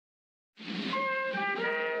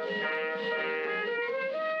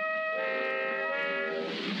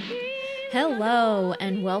Hello,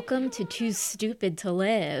 and welcome to Too Stupid to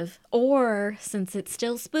Live, or, since it's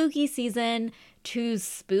still spooky season, Too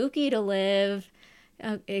Spooky to Live.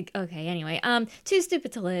 Anyway, Too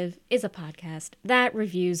Stupid to Live is a podcast that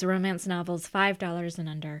reviews romance novels $5 and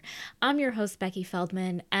under. I'm your host, Becky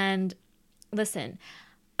Feldman, and listen,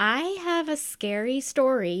 I have a scary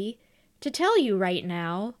story to tell you right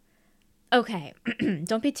now. Okay,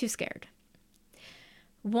 don't be too scared.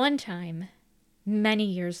 One time, many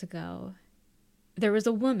years ago, there was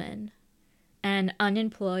a woman, an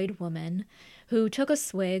unemployed woman, who took a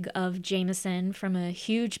swig of Jameson from a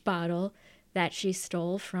huge bottle that she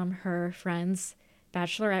stole from her friend's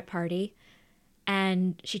bachelorette party,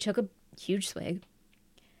 and she took a huge swig,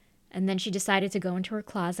 and then she decided to go into her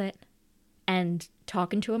closet and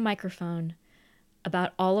talk into a microphone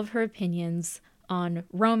about all of her opinions on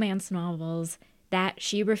romance novels that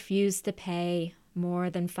she refused to pay more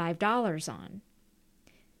than $5 on.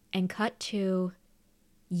 And cut to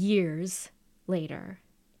years later,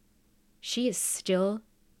 she is still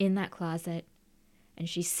in that closet, and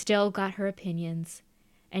she still got her opinions,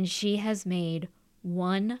 and she has made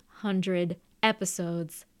 100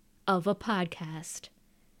 episodes of a podcast.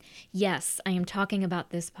 Yes, I am talking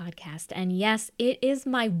about this podcast, and yes, it is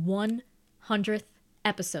my 100th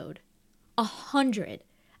episode. 100.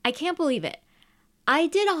 I can't believe it. I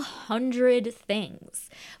did 100 things.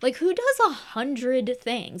 Like, who does 100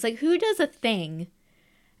 things? Like, who does a thing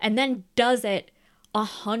and then does it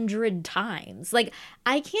 100 times? Like,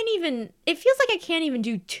 it feels like I can't even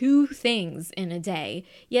do 2 things in a day.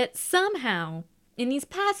 Yet somehow, in these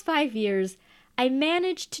past 5 years, I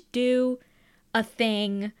managed to do a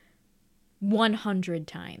thing 100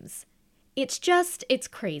 times. It's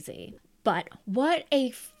crazy. But what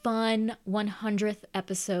a fun 100th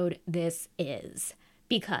episode this is.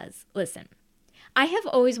 Because, listen, I have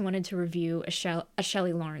always wanted to review a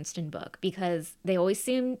Shelley Laurenston book because they always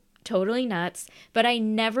seem totally nuts, but I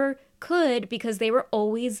never could because they were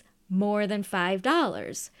always more than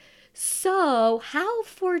 $5. So, how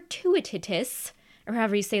fortuitous, or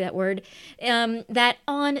however you say that word, that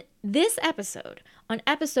on this episode, on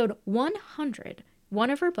episode 100, one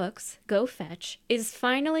of her books, Go Fetch, is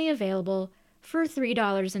finally available for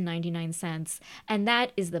 $3.99, and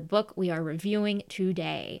that is the book we are reviewing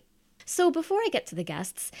today. So before I get to the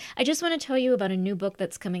guests, I just want to tell you about a new book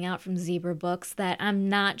that's coming out from Zebra Books that I'm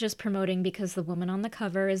not just promoting because the woman on the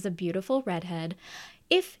cover is a beautiful redhead.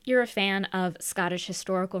 If you're a fan of Scottish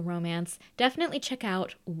historical romance, definitely check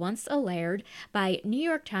out Once a Laird by New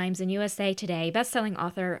York Times and USA Today bestselling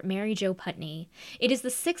author Mary Jo Putney. It is the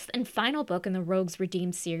 6th and final book in the Rogues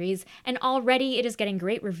Redeemed series, and already it is getting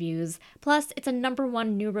great reviews. Plus, it's a #1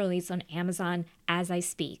 new release on Amazon as I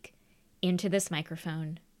speak. Into this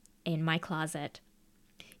microphone, in my closet.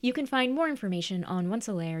 You can find more information on Once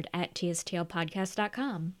a Laird at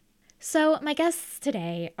tstlpodcast.com. So, my guests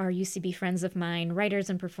today are UCB friends of mine, writers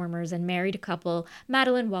and performers, and married couple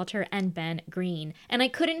Madeline Walter and Ben Green. And I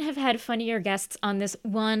couldn't have had funnier guests on this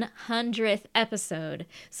 100th episode.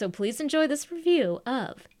 So please enjoy this review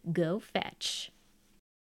of Go Fetch.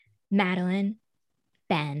 Madeline,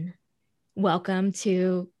 Ben, welcome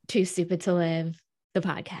to Too Stupid to Live, the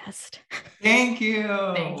podcast. Thank you.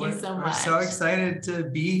 Thank you so much. We're so excited to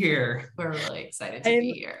be here. We're really excited to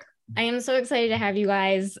be here. I am so excited to have you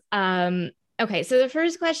guys. Okay, so the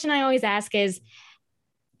first question I always ask is,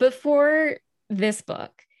 before this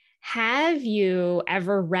book, have you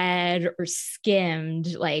ever read or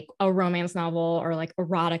skimmed like a romance novel or like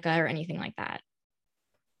erotica or anything like that?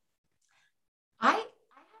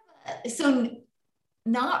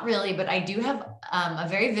 Not really, but I do have a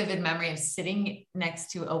very vivid memory of sitting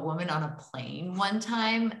next to a woman on a plane one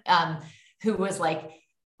time who was like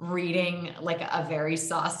reading like a very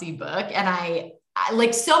saucy book, and I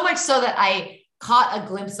like so much so that I caught a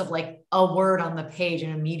glimpse of like a word on the page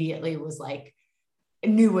and immediately was like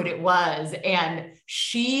knew what it was, and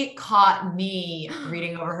she caught me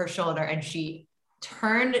reading over her shoulder and she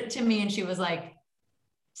turned to me and she was like,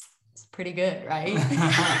 "It's pretty good, right?"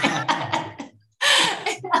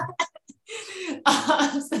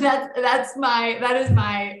 So that is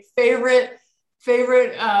my favorite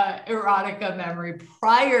erotica memory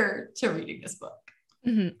prior to reading this book.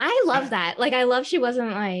 Mm-hmm. I love that. Like, I love she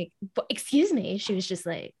wasn't like, excuse me. She was just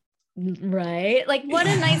like, right? Like, what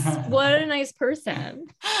a nice person.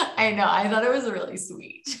 I know. I thought it was really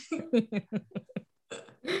sweet.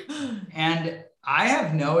 And I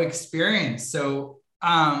have no experience. So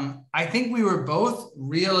I think we were both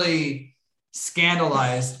really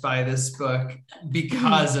scandalized by this book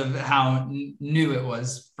because of how new it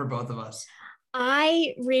was for both of us.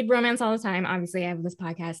 I read romance all the time. Obviously, I have this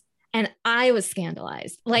podcast. and I was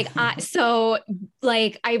scandalized. I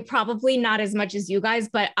probably not as much as you guys,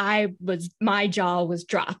 but my jaw was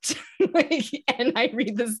dropped. And I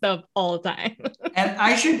read this stuff all the time. And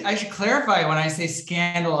I should clarify, when I say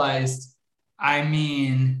scandalized, I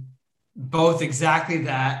mean both exactly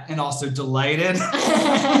that and also delighted.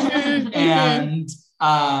 And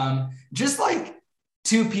just like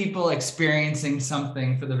two people experiencing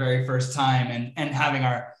something for the very first time and having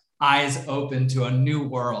our eyes open to a new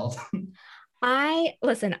world.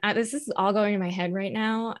 This is all going in my head right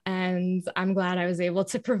now, and I'm glad I was able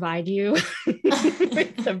to provide you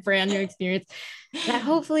with a brand new experience that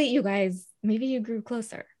hopefully you guys, maybe you grew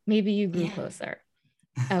closer. Closer.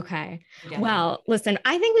 Okay. Well, listen,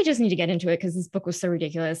 I think we just need to get into it because this book was so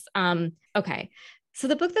ridiculous. Okay. So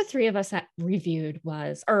the book the three of us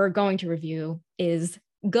are going to review is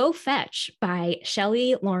Go Fetch by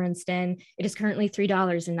Shelley Lawrenston. It is currently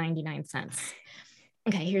 $3.99.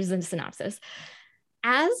 Okay, here's the synopsis.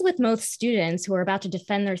 As with most students who are about to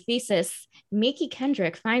defend their thesis, Mickey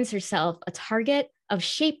Kendrick finds herself a target of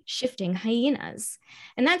shape-shifting hyenas.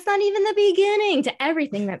 And that's not even the beginning to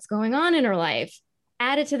everything that's going on in her life.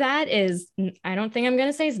 Added to that is, I don't think I'm going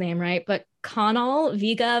to say his name right, but Conall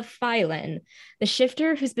Vega Phelan, the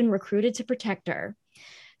shifter who's been recruited to protect her.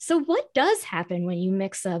 So what does happen when you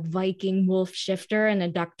mix a Viking wolf shifter and a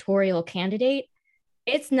doctoral candidate?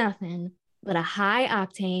 It's nothing but a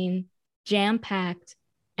high-octane, jam-packed,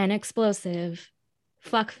 and explosive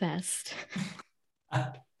fuckfest.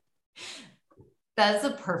 That's a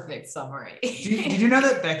perfect summary. Did you know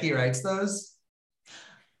that Becky writes those?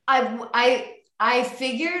 I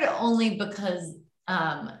figured only because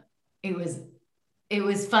it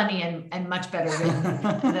was funny and much better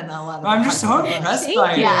than a lot of. I'm just so impressed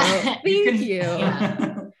by you. Yeah. Thank you.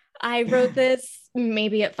 Yeah. I wrote this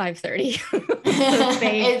maybe at 5:30.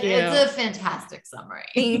 It's a fantastic summary.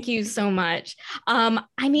 Thank you so much.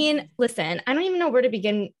 I mean, listen, I don't even know where to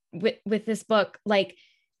begin with this book.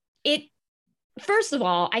 First of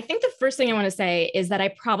all, I think the first thing I want to say is that I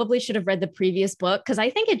probably should have read the previous book because I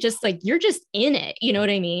think it just you're just in it. You know what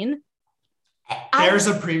I mean? There's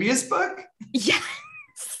a previous book? Yes.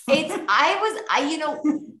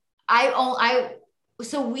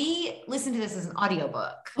 So we listened to this as an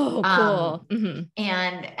audiobook. Oh, cool.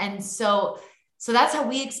 And so that's how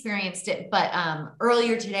we experienced it. But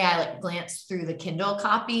earlier today, I glanced through the Kindle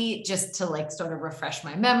copy just to sort of refresh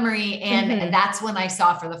my memory. And that's when I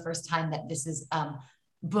saw for the first time that this is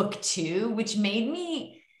book 2, which made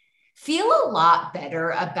me feel a lot better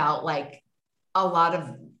about a lot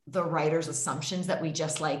of the writer's assumptions that we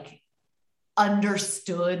just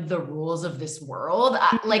understood the rules of this world.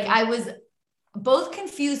 I was both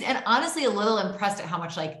confused and honestly a little impressed at how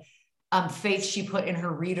much faith she put in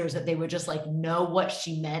her readers that they would just know what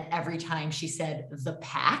she meant every time she said the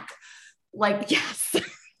pack. Yes.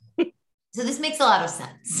 So this makes a lot of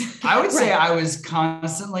sense. I would say I was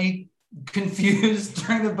constantly confused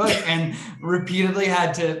during the book and repeatedly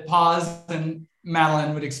had to pause, and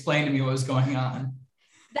Madeline would explain to me what was going on.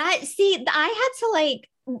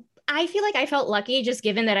 I feel like I felt lucky just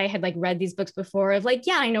given that I had read these books before of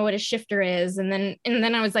I know what a shifter is. And then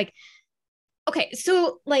I was okay,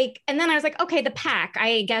 so and then I was okay, the pack,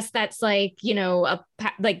 I guess that's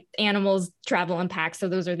animals travel in packs. So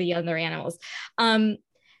those are the other animals. I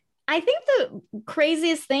think the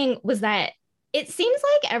craziest thing was that it seems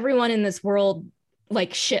like everyone in this world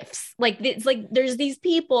shifts. It's there's these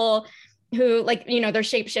people who they're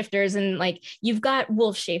shapeshifters, and you've got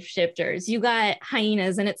wolf shapeshifters, you got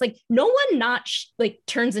hyenas, and it's no one not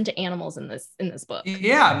turns into animals in this book.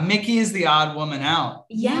 Yeah, Mickey is the odd woman out.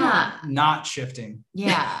 Yeah, not shifting.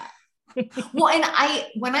 Yeah. Well, and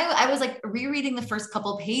when I was rereading the first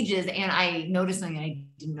couple pages, and I noticed something I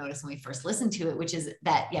didn't notice when we first listened to it, which is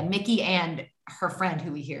that Mickey and her friend,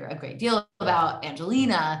 who we hear a great deal about,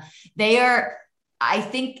 Angelina, I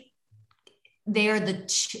think they are the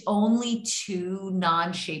only 2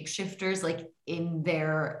 non-shapeshifters in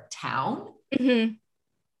their town.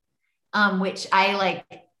 Mm-hmm. Which I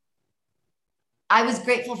was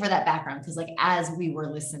grateful for that background because as we were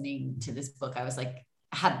listening to this book, I was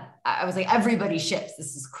everybody ships.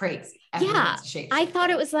 This is crazy. Everyone's I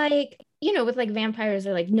thought it was with vampires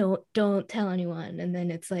are no, don't tell anyone. And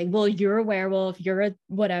then it's well, you're a werewolf, you're a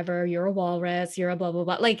whatever, you're a walrus, you're a blah, blah,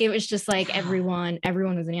 blah. It was just everyone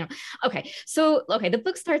was an animal. Okay. So, the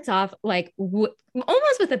book starts off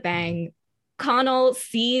almost with a bang. Conall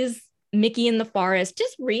sees Mickey in the forest,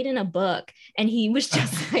 just reading a book. And he was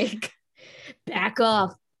just back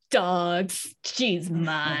off, dogs. She's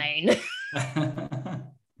mine.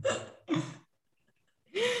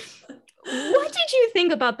 What did you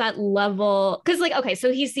think about that level? Because like, okay,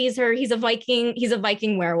 so he sees her, he's a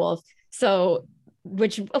Viking werewolf. So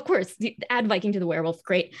which of course add Viking to the werewolf,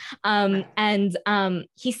 great. And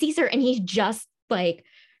he sees her and he's just like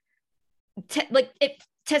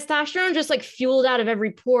testosterone just like fueled out of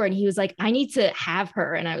every pore. And he was like, I need to have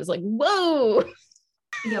her. And I was like, whoa.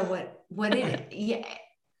 Yeah, what did it? Yeah.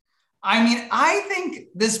 I mean, I think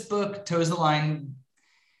this book toes the line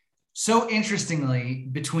so interestingly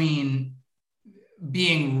between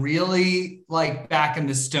being really like back in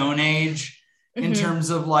the Stone Age in terms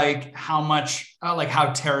of like how much, like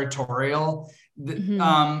how territorial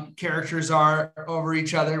the characters are over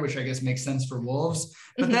each other, which I guess makes sense for wolves.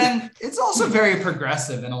 But then it's also very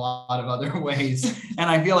progressive in a lot of other ways. And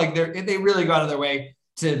I feel like they really go out of their way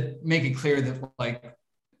to make it clear that like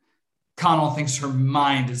Connell thinks her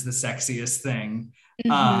mind is the sexiest thing.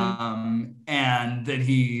 And that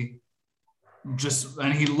he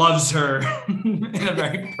loves her in a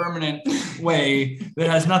very permanent way that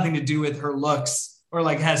has nothing to do with her looks, or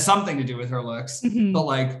like has something to do with her looks. But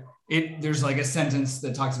like there's like a sentence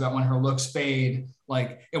that talks about when her looks fade,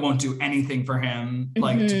 like it won't do anything for him,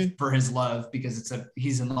 like for his love, because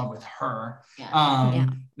he's in love with her.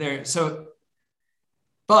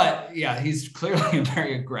 But yeah, he's clearly a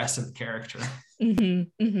very aggressive character. And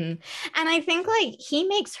I think like he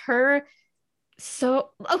makes her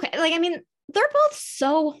so okay. Like, I mean, they're both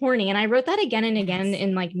so horny. And I wrote that again and again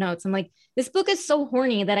in like notes. I'm like, this book is so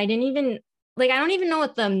horny that I don't even know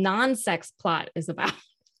what the non-sex plot is about.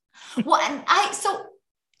 Well, and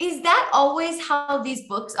is that always how these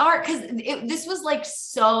books are? Because this was like,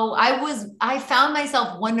 so I found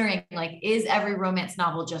myself wondering, like, is every romance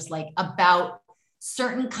novel just like about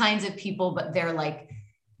certain kinds of people, but they're like,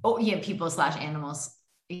 oh yeah, people / animals,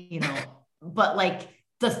 you know, but like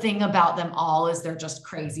the thing about them all is they're just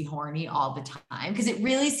crazy horny all the time. Because it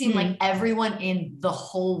really seemed like everyone in the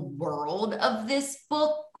whole world of this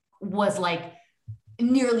book was like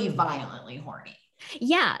nearly violently horny.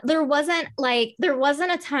 Yeah, there wasn't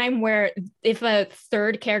a time where if a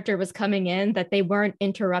third character was coming in that they weren't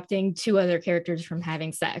interrupting two other characters from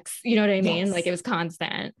having sex. You know what I mean? Like it was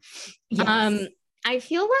constant. Yes. I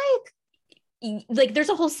feel like there's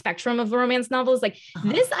a whole spectrum of romance novels. Like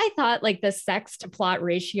this, I thought like the sex to plot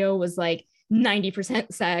ratio was like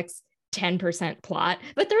 90% sex, 10% plot,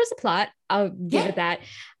 but there is a plot. I'll give it that.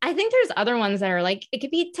 I think there's other ones that are like, it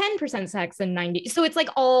could be 10% sex and 90. So it's like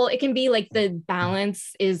it can be like the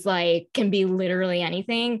balance is like, can be literally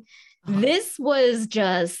anything. This was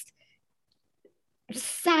just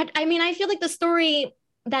sad. I mean, I feel like the story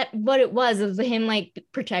that what it was of him like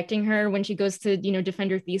protecting her when she goes to, you know,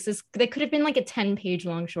 defend her thesis, they could have been like a 10-page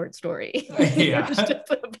long short story. Yeah. Just a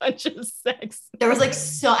bunch of sex. There was like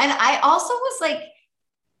and I also was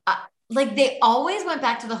like they always went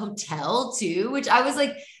back to the hotel too, which I was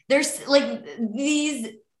like, there's like these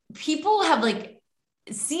people have like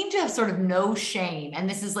seem to have sort of no shame. And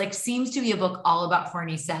this is like, seems to be a book all about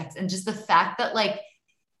horny sex. And just the fact that like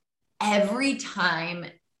every time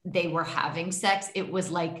they were having sex, it was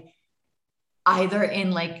like either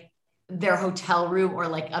in like their hotel room or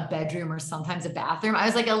like a bedroom or sometimes a bathroom. I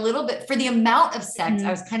was like a little bit, for the amount of sex, I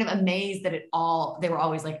was kind of amazed that they were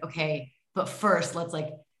always like, okay, but first let's like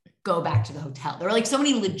go back to the hotel. There were like so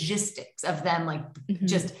many logistics of them like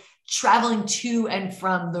just traveling to and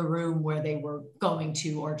from the room where they were going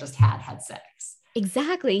to or just had sex.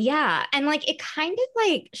 Exactly. Yeah. And like it kind of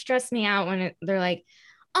like stressed me out when they're like,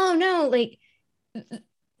 oh no,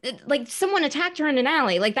 like someone attacked her in an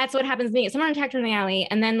alley. Like that's what happens to me. Someone attacked her in the alley.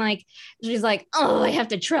 And then like, she's like, oh, I have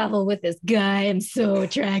to travel with this guy I'm so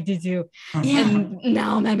attracted to. And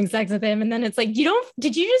now I'm having sex with him. And then it's like,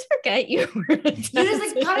 did you just forget you were attacked? You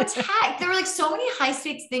just like got attacked. There were like so many high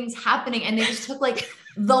stakes things happening. And they just took like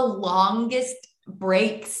the longest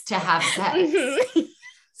breaks to have sex.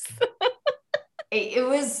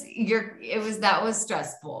 That was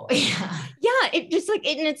stressful. Yeah. It just like,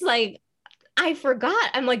 and it's like, I forgot.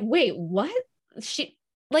 I'm like, wait, what? She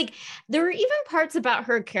like, there were even parts about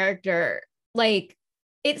her character. Like,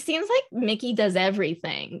 it seems like Mickey does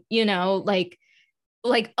everything, you know, like,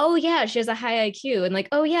 oh yeah, she has a high IQ and like,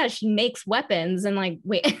 oh yeah, she makes weapons and like,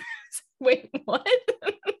 wait, what?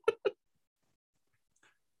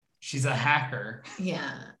 She's a hacker.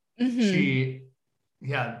 Yeah.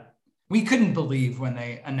 We couldn't believe when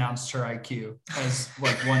they announced her IQ as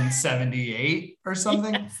like 178 or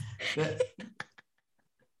something. Yes.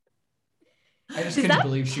 I just couldn't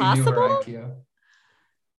believe she knew her IQ.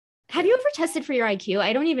 Have you ever tested for your IQ?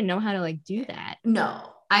 I don't even know how to like do that. No,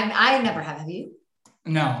 I never have. Have you?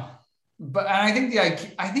 No, but I think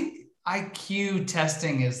IQ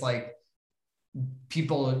testing is like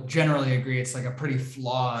people generally agree it's like a pretty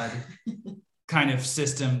flawed kind of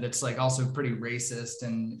system that's like also pretty racist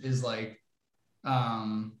and is like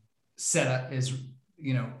set up, is,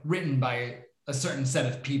 you know, written by a certain set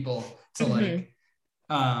of people to like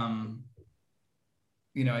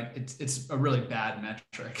you know, it's a really bad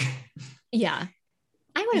metric. Yeah.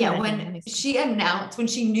 I would have when she announced, when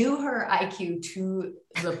she knew her IQ to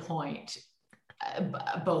the point,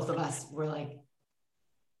 both of us were like,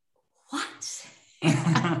 what?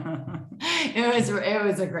 It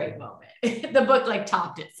was a great moment. The book like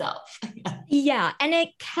topped itself. Yeah. And it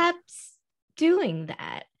kept doing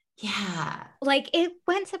that. Yeah. Like it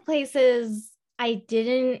went to places I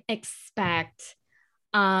didn't expect.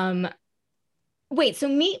 Wait, so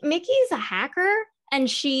Mickey's a hacker and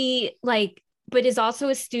she like, but is also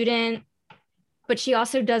a student, but she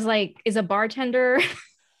also does like, is a bartender.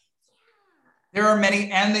 There are many,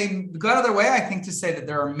 and they go out of their way, I think, to say that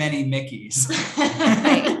there are many Mickeys.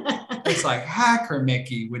 It's like hacker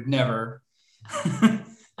Mickey would never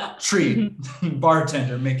treat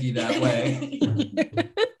bartender Mickey that way.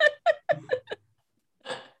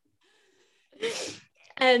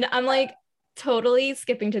 And I'm like totally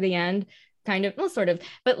skipping to the end, kind of, well, sort of,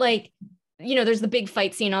 but like, you know, there's the big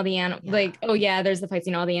fight scene, all the animals, like, oh yeah, there's the fight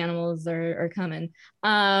scene, all the animals are coming.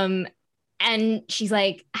 And she's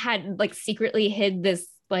like, had like secretly hid this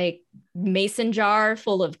like mason jar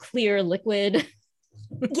full of clear liquid.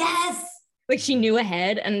 Yes. Like she knew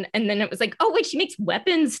ahead. And then it was like, oh wait, she makes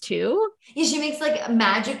weapons too. Yeah, she makes like a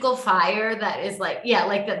magical fire that is like, yeah,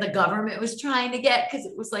 like that the government was trying to get, because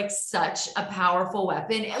it was like such a powerful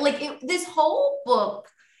weapon. Like this whole book,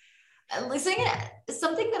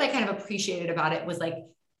 something that I kind of appreciated about it was like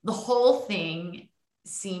the whole thing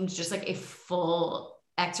seemed just like a full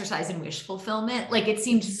exercise in wish fulfillment. Like it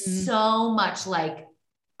seemed so much like,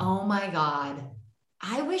 oh my God,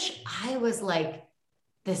 I wish I was like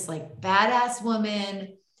this like badass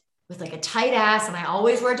woman with like a tight ass, and I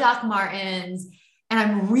always wear Doc Martens, and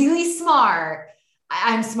I'm really smart.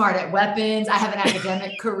 I'm smart at weapons. I have an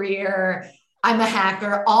academic career. I'm a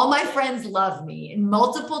hacker. All my friends love me. And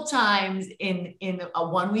multiple times in a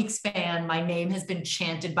 1 week span, my name has been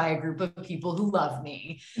chanted by a group of people who love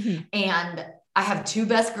me. And I have 2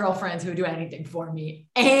 best girlfriends who do anything for me.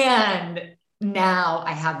 And now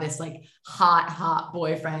I have this like hot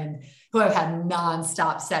boyfriend who I've had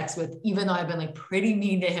nonstop sex with, even though I've been like pretty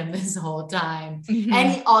mean to him this whole time.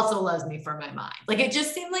 And he also loves me for my mind. Like it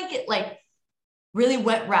just seemed like it like really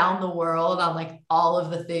went round the world on like all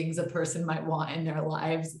of the things a person might want in their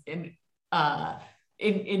lives in all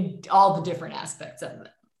the different aspects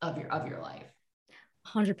of your life.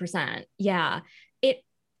 100%. Yeah.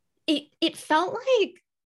 It felt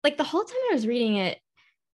like the whole time I was reading it,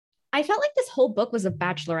 I felt like this whole book was a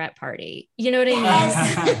bachelorette party. You know what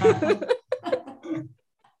I mean?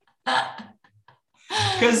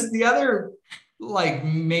 Because the other like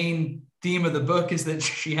main theme of the book is that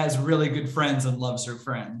she has really good friends and loves her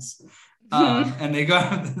friends. And they go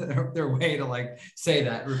out of their way to like say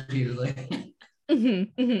that repeatedly. And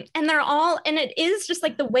they're all, and it is just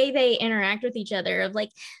like the way they interact with each other of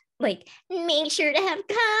like make sure to have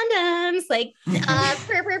condoms, like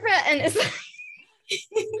and it's like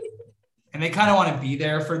and they kind of want to be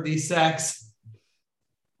there for the sex.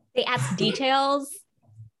 They ask details.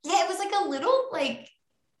 Yeah, it was like a little like,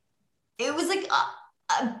 it was like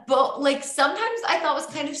but like sometimes I thought was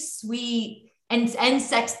kind of sweet and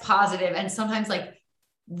sex positive, and sometimes like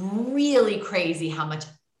really crazy how much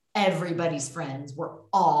everybody's friends were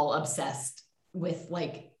all obsessed with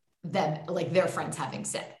like them, like their friends having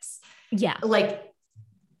sex. Yeah, like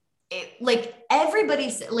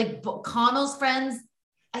everybody's like Connell's friends,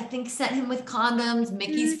 I think, sent him with condoms.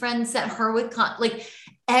 Mickey's friends sent her with like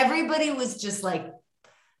everybody was just like,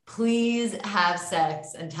 please have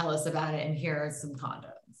sex and tell us about it, and here are some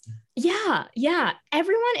condoms. Yeah.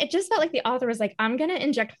 Everyone, it just felt like the author was like, I'm gonna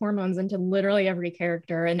inject hormones into literally every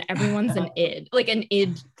character, and everyone's an id, like an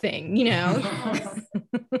id thing, you know?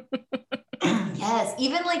 Yes,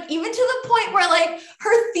 even to the point where like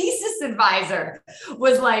her thesis advisor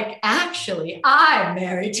was like, actually, I'm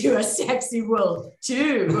married to a sexy wolf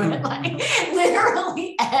too. And like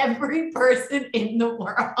literally every person in the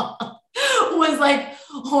world was like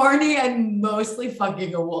horny and mostly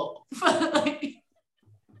fucking a wolf. Like,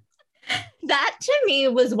 that to me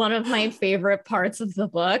was one of my favorite parts of the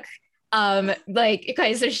book. Like,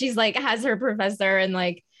 okay, so she's like has her professor and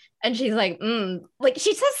like, and she's like, like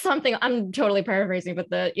she says something, I'm totally paraphrasing,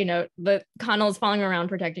 but the Connell's following around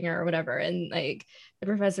protecting her or whatever. And like the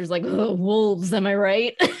professor's like, oh, wolves, am I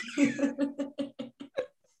right?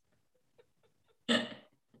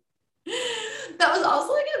 But that was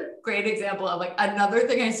also like a great example of like another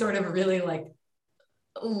thing I sort of really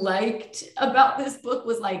liked about this book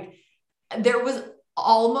was like there were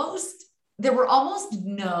almost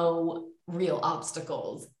no real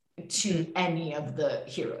obstacles to any of the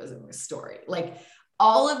heroes in this story. Like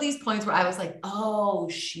all of these points where I was like, oh,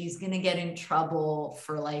 she's gonna get in trouble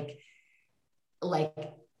for like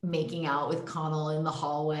making out with Connell in the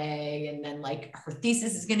hallway, and then like her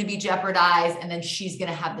thesis is going to be jeopardized, and then she's going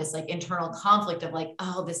to have this like internal conflict of like,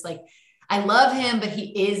 oh, this like I love him, but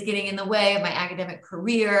he is getting in the way of my academic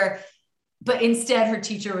career. But instead her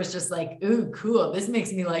teacher was just like, ooh, cool, this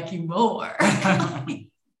makes me like you more.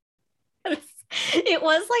 It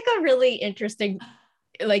was like a really interesting,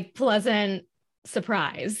 like pleasant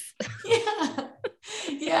surprise.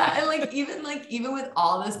 Yeah. And even with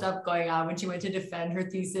all this stuff going on, when she went to defend her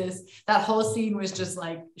thesis, that whole scene was just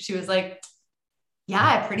like, she was like, yeah,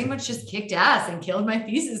 I pretty much just kicked ass and killed my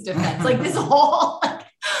thesis defense. Like this whole,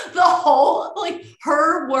 the whole, like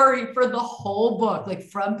her worry for the whole book, like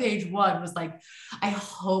from page 1 was like, I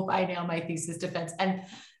hope I nail my thesis defense. And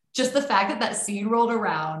just the fact that scene rolled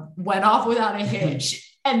around, went off without a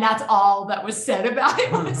hitch, and that's all that was said about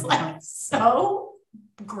it was like so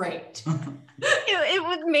great.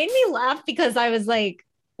 It made me laugh because I was like,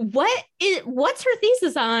 what's her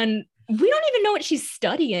thesis on? We don't even know what she's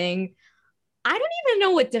studying. I don't even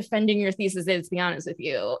know what defending your thesis is, to be honest with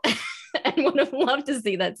you. And would have loved to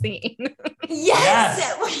see that scene.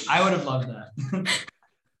 Yes, I would have loved that. We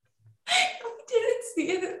didn't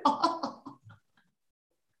see it at all.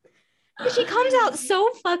 She comes out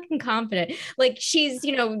so fucking confident. Like she's,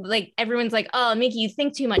 like everyone's like, oh, Mickey, you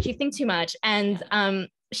think too much. And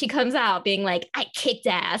she comes out being like, I kicked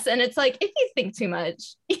ass. And it's like, if you think too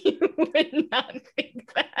much, you would not think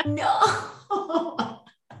that. No.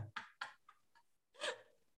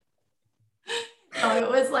 So it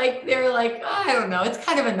was like, they were like, oh, I don't know. It's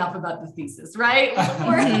kind of enough about the thesis, right?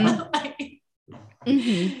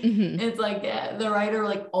 It's like, yeah, the writer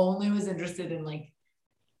like only was interested in like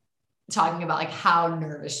talking about like how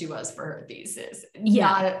nervous she was for her thesis. Yeah.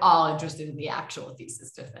 Not at all interested in the actual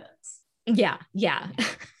thesis defense. Yeah.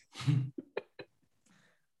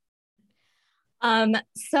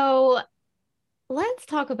 So let's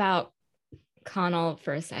talk about Connell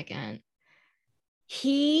for a second.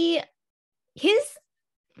 His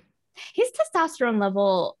testosterone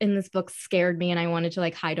level in this book scared me, and I wanted to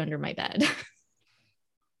like hide under my bed.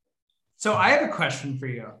 So I have a question for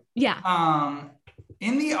you. Yeah.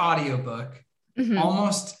 In the audiobook,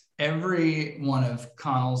 almost every one of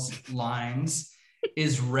Connell's lines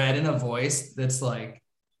is read in a voice that's like,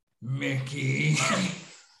 Mickey,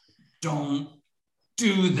 don't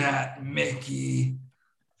do that, Mickey.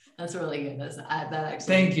 That's really good. That actually.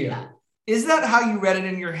 Thank you. Yeah. Is that how you read it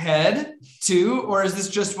in your head too? Or is this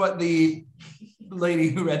just what the lady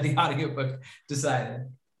who read the audiobook decided?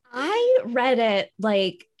 I read it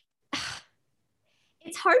like,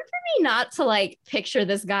 it's hard for me not to like picture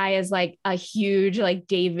this guy as like a huge like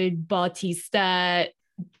Dave Bautista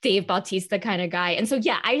kind of guy. And so,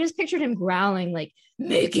 yeah, I just pictured him growling like,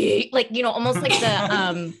 Mickey, like, almost like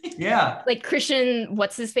the, yeah, like Christian,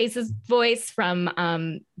 what's his face's voice from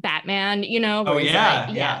Batman, Oh, yeah.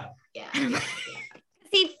 Like, yeah.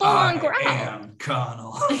 See, full on growl. I am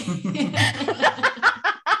Connell.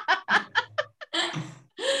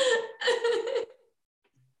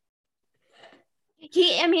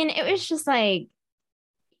 It was just like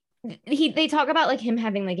they talk about like him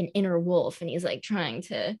having like an inner wolf, and he's like trying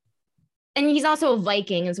to, and he's also a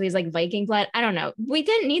Viking, and so he's like Viking blood. I don't know. We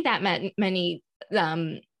didn't need that many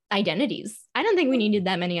identities. I don't think we needed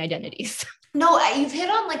that many identities. No, you've hit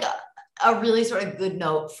on like a really sort of good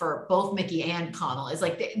note for both Mickey and Connell is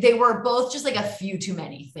like they were both just like a few too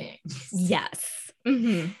many things. Yes.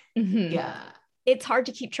 Yeah. It's hard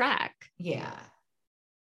to keep track. Yeah.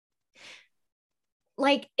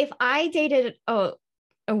 Like if I dated a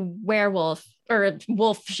werewolf or a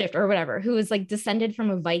wolf shift or whatever, who is like descended from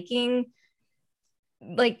a Viking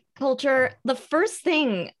like culture, the first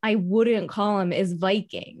thing I wouldn't call him is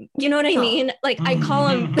Viking. You know what I mean? Like I call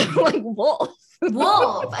him like wolf.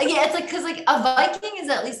 Wolf. Yeah, it's like because like a Viking is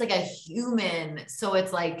at least like a human, so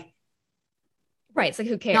it's like right. It's like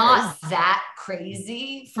who cares? Not that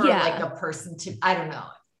crazy for like a person to. I don't know.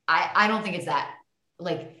 I don't think it's that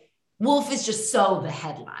like. Wolf is just so the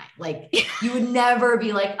headline. Like you would never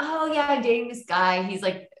be like, oh yeah, I'm dating this guy. He's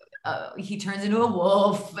like, he turns into a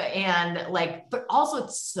wolf and like, but also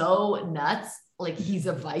it's so nuts. Like he's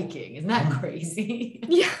a Viking. Isn't that crazy?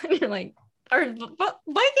 Yeah. You're like, Vikings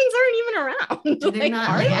aren't even around. They're not,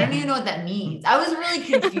 are like, they? I don't even know what that means. I was really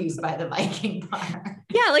confused by the Viking part.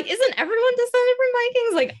 Yeah, like isn't everyone descended from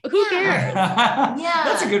Vikings? Like who cares? Yeah.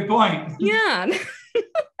 That's a good point. Yeah.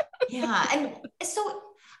 Yeah. And so I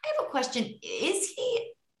have a question. Is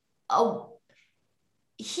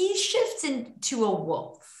he shifts into a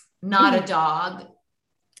wolf, not a dog?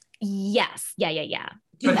 Yes. Yeah.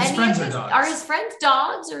 Do But his any friends of are his, dogs. are his friends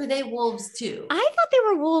dogs or are they wolves too? I thought they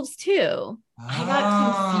were wolves too. I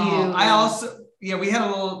got confused. I also, yeah, we had a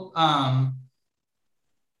little,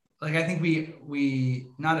 like, I think we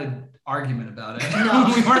not an argument about it.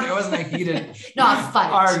 No. It wasn't a heated Not a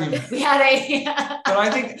fight. argument. We had a, But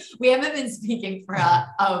I think, we haven't been speaking for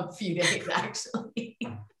a few days actually.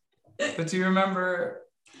 but do you remember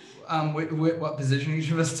what position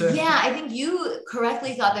each of us took? Yeah, I think you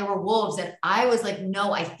correctly thought they were wolves, and I was like,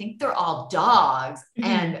 no, I think they're all dogs. Mhm.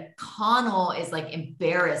 And Connell is like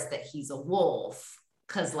embarrassed that he's a wolf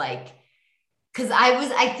because I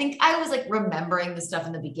think I was like remembering the stuff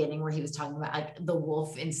in the beginning where he was talking about like the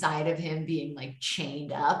wolf inside of him being like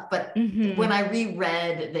chained up. But Mhm. when I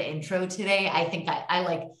reread the intro today, I think I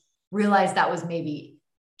like realized that was maybe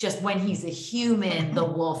just when he's a human, the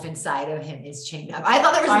wolf inside of him is chained up. I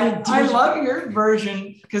thought there was I love your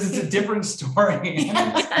version because it's a different story.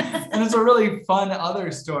 And it's a really fun other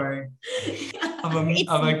story of It's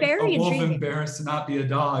a very wolf intriguing. embarrassed to not be a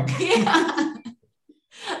dog. Yeah.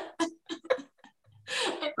 I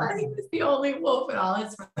thought he was the only wolf and all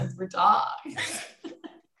his friends were dogs.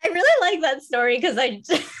 I really like that story because I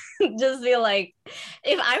just feel like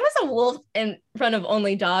if I was a wolf in front of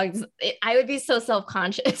only dogs, I would be so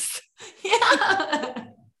self-conscious. Yeah.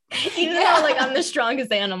 Even though like I'm the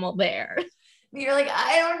strongest animal there. You're like,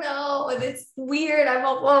 I don't know. It's weird. I'm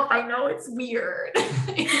a wolf. I know it's weird.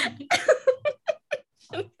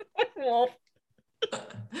 Wolf.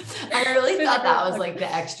 I really thought that was like the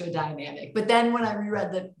extra dynamic. But then when I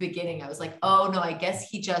reread the beginning, I was like, oh no, I guess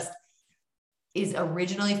he just is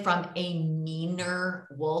originally from a meaner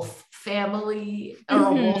wolf family or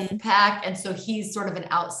a wolf pack. And so he's sort of an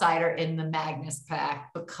outsider in the Magnus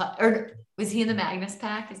pack or was he in the Magnus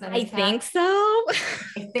pack? Is that his I pack? think so.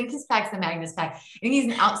 I think his pack's the Magnus pack. I think he's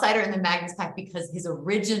an outsider in the Magnus pack because his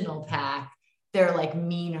original pack, they're like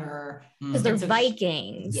meaner. Because they're So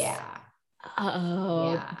Vikings. Yeah.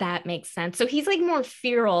 Oh, Yeah. that makes sense. So he's like more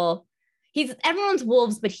feral. Everyone's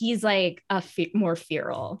wolves, but he's like more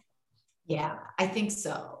feral. Yeah, I think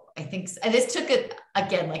so. And this took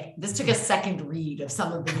a second read of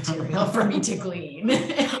some of the material for me to glean.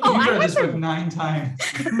 I read this book 9 times.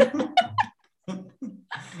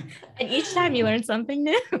 And each time you learn something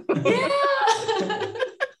new. Yeah.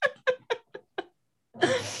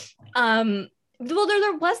 Well,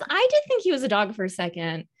 there was, I did think he was a dog for a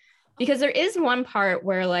second because there is one part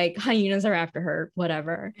where like hyenas are after her,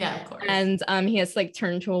 whatever. Yeah, of course. And he has to like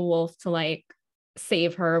turn to a wolf to like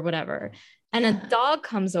save her or whatever. And a dog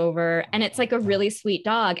comes over and it's like a really sweet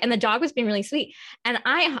dog. And the dog was being really sweet. And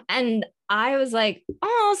I was like,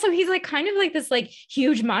 oh, so he's like kind of like this like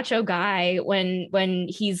huge macho guy when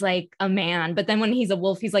he's like a man. But then when he's a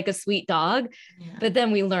wolf, he's like a sweet dog. Yeah. But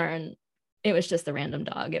then we learn it was just a random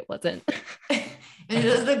dog. It wasn't. It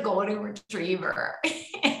was the golden retriever.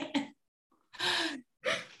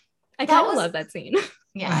 I kind of love that scene.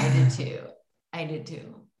 Yeah, I did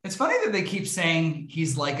too. It's funny that they keep saying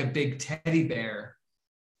he's like a big teddy bear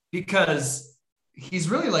because he's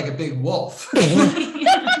really like a big wolf.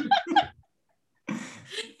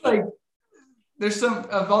 Like there's some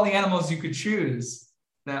of all the animals you could choose,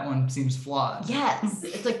 that one seems flawed. Yes,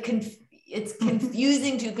 it's like it's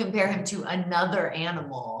confusing to compare him to another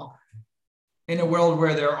animal in a world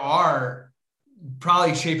where there are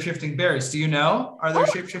probably shape-shifting bears. Do you know? Are there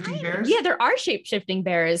shape-shifting bears? Yeah, there are shape-shifting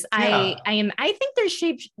bears. Yeah. I think there's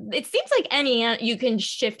it seems like you can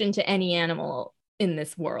shift into any animal in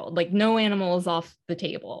this world. Like no animal is off the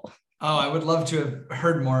table. Oh, I would love to have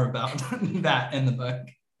heard more about that in the book.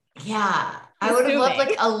 Yeah. I would have loved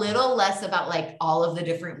like a little less about like all of the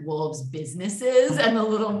different wolves' businesses and a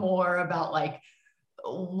little more about like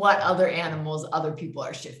what other animals other people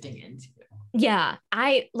are shifting into. Yeah,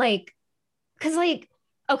 because like,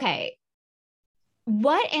 okay,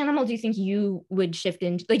 what animal do you think you would shift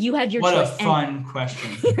into? Like you had your what choice. What a fun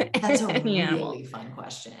question. That's a really fun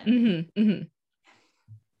question. Mm-hmm, mm-hmm.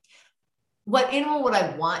 What animal would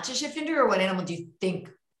I want to shift into, or what animal do you think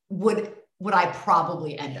would I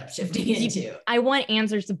probably end up shifting into? I want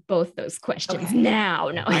answers to both those questions now.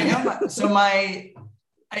 No, I know. So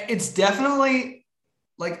it's definitely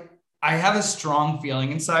like I have a strong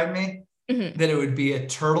feeling inside me that it would be a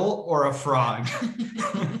turtle or a frog.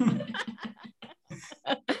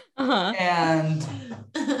 And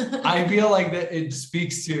I feel like that it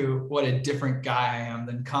speaks to what a different guy I am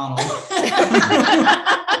than Connell.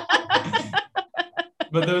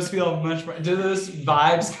 But those feel much more, do those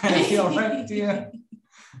vibes kind of feel right to you?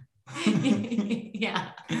 Yeah.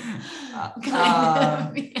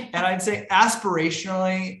 And I'd say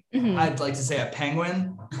aspirationally, I'd like to say a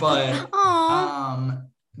penguin, but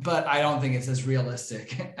I don't think it's as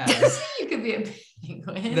realistic as you could be a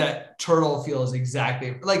penguin. That turtle feels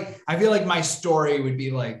exactly like, I feel like my story would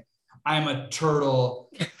be like, I'm a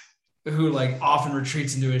turtle who like often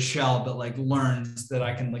retreats into his shell, but like learns that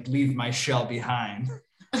I can like leave my shell behind.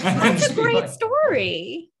 That's a great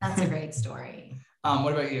story. That's a great story.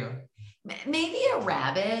 What about you? Maybe a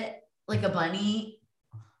rabbit, like a bunny.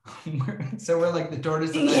 So we're like the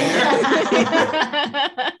tortoise and the hare.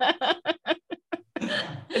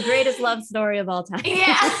 The greatest love story of all time.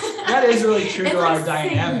 Yeah. That is really true to our like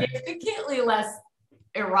dynamic. Significantly less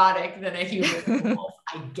erotic than a human wolf,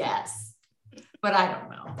 I guess. But I don't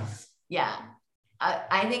know. Yeah.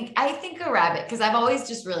 I think a rabbit, because I've always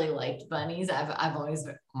just really liked bunnies. I've always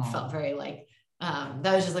felt very like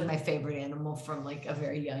that was just like my favorite animal from like a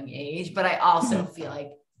very young age. But I also feel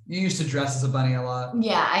like you used to dress as a bunny a lot.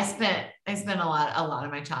 Yeah, I spent a lot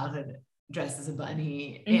of my childhood dressed as a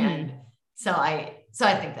bunny, and so I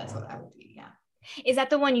think that's what I would be. Yeah. Is that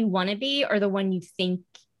the one you want to be, or the one you think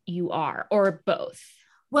you are, or both?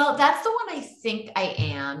 Well, that's the one I think I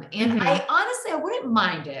am. And I honestly, I wouldn't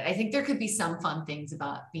mind it. I think there could be some fun things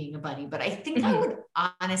about being a bunny, but I think I would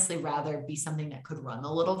honestly rather be something that could run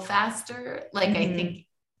a little faster. Like, I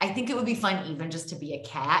think it would be fun even just to be a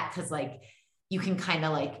cat. 'Cause like you can kind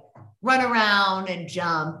of like run around and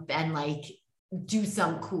jump and like do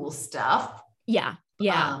some cool stuff. Yeah.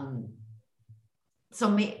 Yeah. So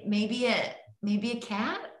maybe a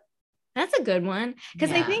cat. That's a good one.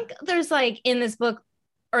 'Cause I think there's like in this book,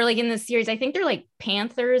 or like in this series, I think they're like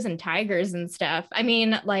panthers and tigers and stuff. I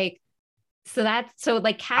mean, like, so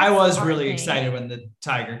like cats. I was really excited when the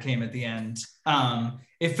tiger came at the end.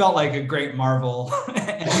 It felt like a great Marvel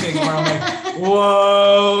ending where I'm like,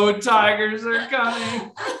 whoa, tigers are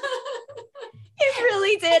coming. It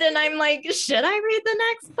really did. And I'm like, should I read the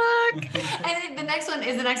next book? And the next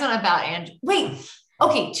one about Andrew. Wait.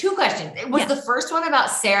 Okay, 2 questions. Was the first one about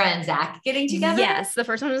Sarah and Zach getting together? Yes, the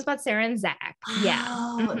first one was about Sarah and Zach. Yeah.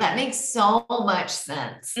 Oh, that makes so much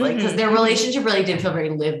sense. Like, because their relationship really did feel very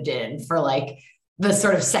lived in for like the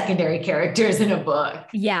sort of secondary characters in a book.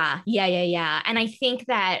 Yeah. And I think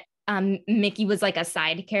that Mickey was like a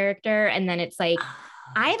side character. And then it's like,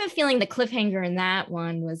 I have a feeling the cliffhanger in that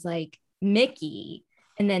one was like Mickey.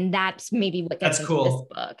 And then that's maybe what gets into this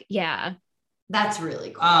book. Yeah. That's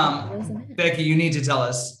really cool. Becky, you need to tell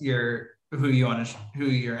us who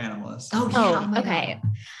your animal is. Oh, okay.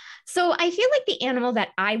 So I feel like the animal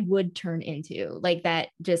that I would turn into, like that,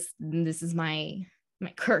 this is my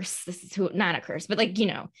curse. This is not a curse, but like, you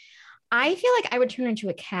know, I feel like I would turn into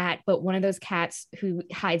a cat, but one of those cats who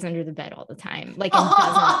hides under the bed all the time, like, and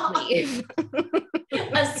doesn't leave.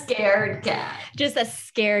 A scared cat. Just a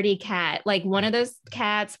scaredy cat. Like one of those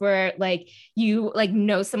cats where like you like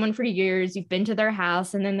know someone for years, you've been to their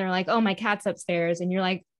house, and then they're like, oh, my cat's upstairs. And you're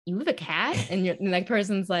like, you have a cat? And that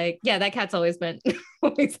person's like, yeah, that cat's always been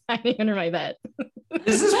always hiding under my bed.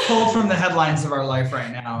 This is pulled from the headlines of our life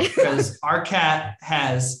right now, because our cat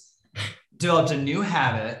has developed a new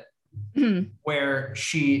habit where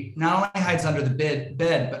she not only hides under the bed,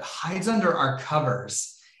 but hides under our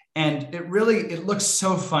covers. And it looks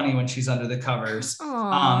so funny when she's under the covers.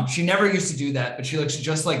 She never used to do that, but she looks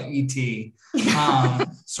just like E.T.,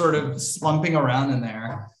 sort of slumping around in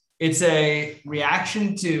there. It's a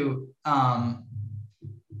reaction to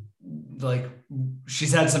like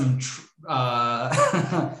she's had some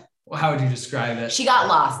how would you describe it? She got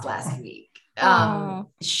lost last week.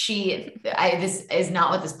 This is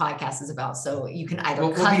not what this podcast is about. So you can either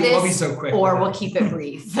we'll be so quick, or we'll keep it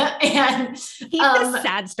brief. And keep this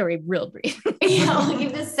sad story real brief. Yeah, we'll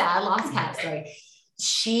keep this sad lost cat story.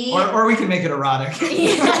 Or we can make it erotic.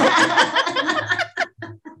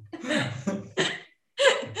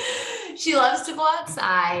 She loves to go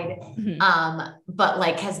outside, but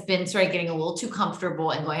like has been sort of getting a little too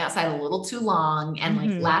comfortable and going outside a little too long. And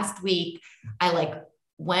like last week, I like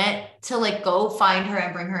went to like go find her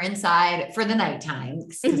and bring her inside for the nighttime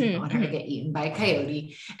because we don't want her to get eaten by a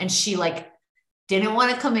coyote. And she like didn't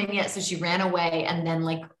want to come in yet. So she ran away and then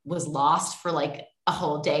like was lost for like a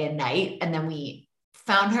whole day and night. And then we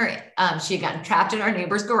found her. She had gotten trapped in our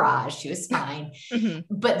neighbor's garage. She was fine.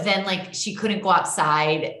 But then like she couldn't go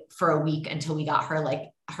outside for a week until we got her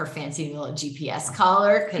like her fancy little GPS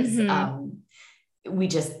collar. Cause we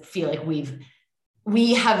just feel like we've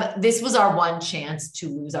this was our one chance to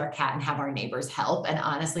lose our cat and have our neighbors help. And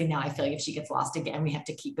honestly, now I feel like if she gets lost again, we have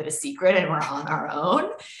to keep it a secret and we're on our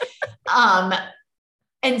own.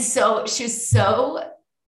 And so she was so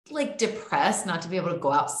like depressed not to be able to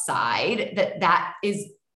go outside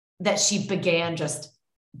that she began just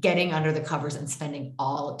getting under the covers and spending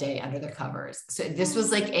all day under the covers. So this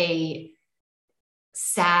was like a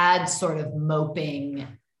sad sort of moping,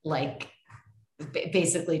 like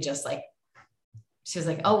basically just like, she was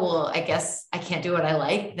like, oh, well, I guess I can't do what I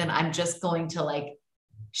like. Then I'm just going to like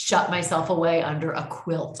shut myself away under a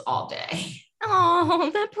quilt all day. Oh,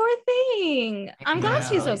 that poor thing. I'm glad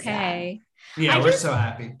she's okay. Yeah, we're so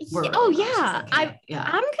happy. Yeah. I'm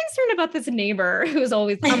concerned about this neighbor who's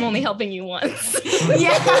always, I'm only helping you once.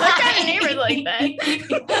 Yeah. What kind of neighbor's like that?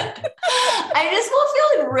 I just will feel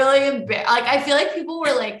like really embarrassed. Like, I feel like people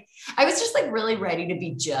were like, I was just like really ready to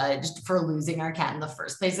be judged for losing our cat in the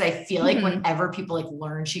first place. I feel like whenever people like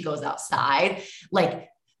learn she goes outside, like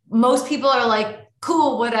most people are like,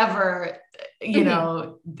 cool, whatever, you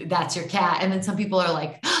know, that's your cat. And then some people are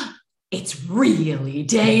like, it's really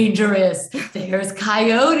dangerous. There's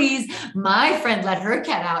coyotes. My friend let her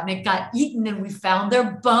cat out and it got eaten and we found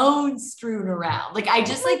their bones strewn around. Like, I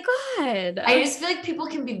just God. I just feel like people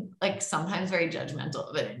can be like sometimes very judgmental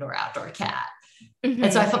of an indoor outdoor cat.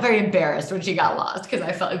 And so I felt very embarrassed when she got lost because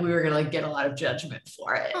I felt like we were going to like get a lot of judgment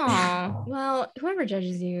for it. Oh, well, whoever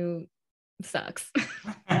judges you sucks.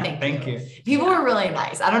 Thank you. People were really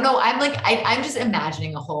nice. I don't know. I'm just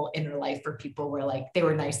imagining a whole inner life for people where like they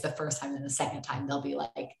were nice the first time and the second time they'll be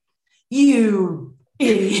like, you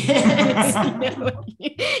idiots.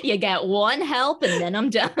 You get one help and then I'm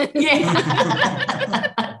done.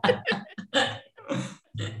 Yeah.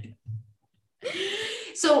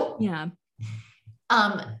 So, yeah.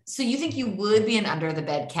 So you think you would be an under the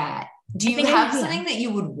bed cat? Do you have something that you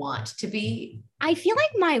would want to be? I feel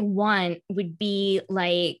like my want would be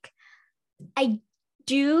like, I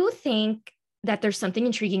do think that there's something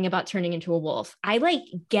intriguing about turning into a wolf. I like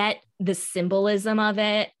get the symbolism of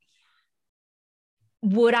it.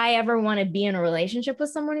 Would I ever want to be in a relationship with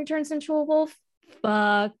someone who turns into a wolf?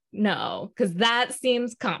 Fuck no, because that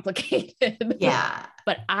seems complicated. Yeah.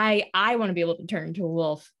 But I want to be able to turn into a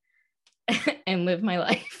wolf and live my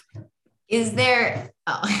life. Is there?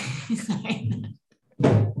 Oh, sorry.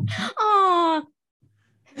 Oh,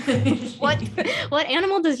 what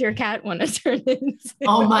animal does your cat want to turn into?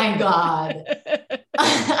 Oh my God.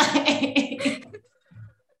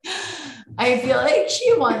 I feel like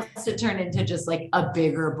she wants to turn into just like a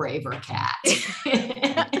bigger, braver cat.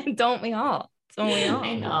 Don't we all?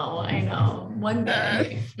 I know. One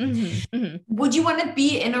day. Would you want to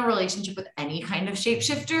be in a relationship with any kind of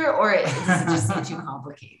shapeshifter, or is it just too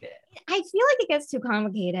complicated? I feel like it gets too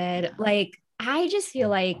complicated. Like, I just feel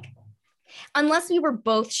like unless we were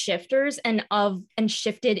both shifters and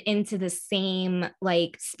shifted into the same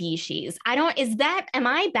like species, am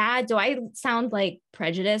I bad? Do I sound like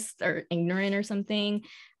prejudiced or ignorant or something?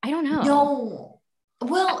 I don't know. No,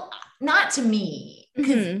 well, not to me.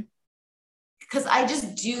 Because I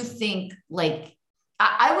just do think like,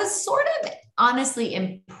 I was sort of honestly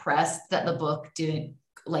impressed that the book didn't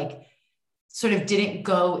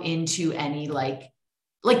go into any like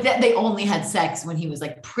that they only had sex when he was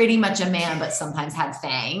like pretty much a man, but sometimes had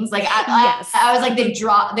fangs. Like I was like, they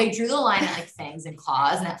drew the line at like fangs and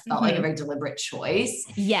claws, and that felt like a very deliberate choice.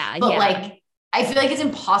 Yeah. But like, I feel like it's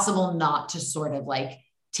impossible not to sort of like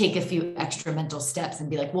take a few extra mental steps and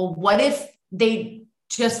be like, well, what if they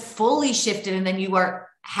just fully shifted and then you are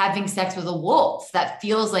having sex with a wolf? That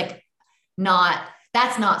feels like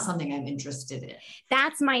that's not something I'm interested in.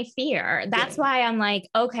 That's my fear. That's why I'm like,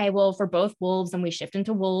 okay, well, if we're both wolves and we shift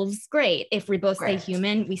into wolves, great. If we both stay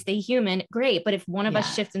human, we stay human, great. But if one of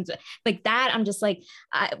us shifts into like that, I'm just like,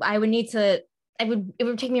 it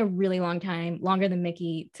would take me a really long time, longer than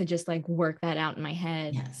Mickey, to just like work that out in my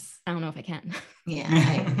head. Yes. I don't know if I can.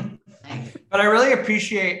 Yeah. But I really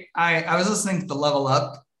appreciate, I was listening to the Level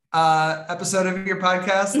Up episode of your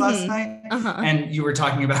podcast last night, and you were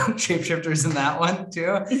talking about shapeshifters in that one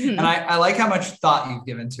too. And I like how much thought you've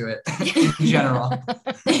given to it in general.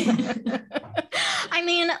 I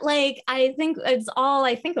mean, like, I think it's all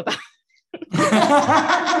I think about.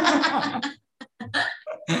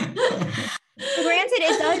 Granted,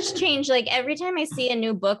 it does change. Like every time I see a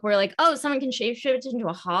new book where like, oh, someone can shapeshift into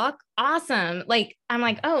a hawk. Awesome. Like, I'm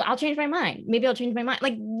like, oh, I'll change my mind. Maybe I'll change my mind.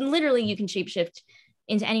 Like literally you can shapeshift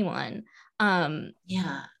into anyone.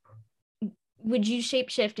 Yeah. Would you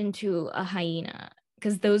shapeshift into a hyena?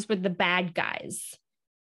 Because those were the bad guys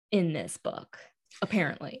in this book,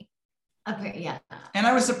 apparently. Okay. Yeah. And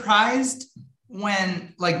I was surprised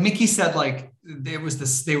when like Mickey said like they were the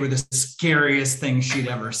scariest thing she'd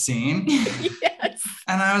ever seen. Yes.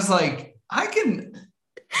 And I was like, that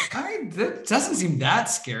doesn't seem that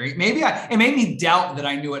scary. It made me doubt that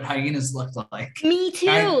I knew what hyenas looked like. Me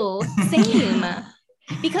too. Same.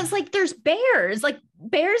 Because like there's bears. Like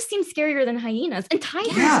bears seem scarier than hyenas and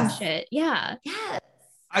tigers and shit. Yeah. Yeah.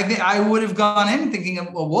 I think I would have gone in thinking a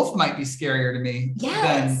wolf might be scarier to me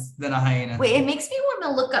than a hyena. Wait, it makes me want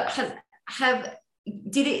to look up.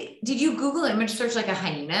 Did you Google image search like a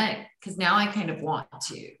hyena? Because now I kind of want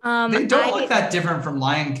to. They don't look that different from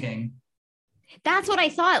Lion King. That's what I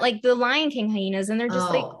thought. Like the Lion King hyenas, and they're just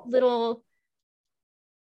like little.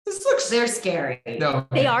 They're scary. No,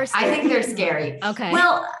 they are scary. I think they're scary. Okay.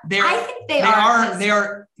 Well, I think they are.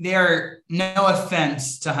 They are. No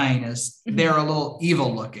offense to hyenas. They're a little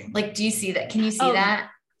evil looking. Like, do you see that? Can you see that?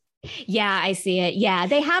 Yeah, I see it. Yeah,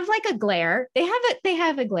 they have like a glare. They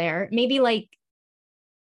have a glare. Maybe like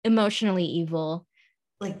emotionally evil.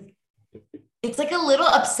 Like, it's like a little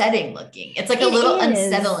upsetting looking. It's like a little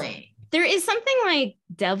unsettling. There is something like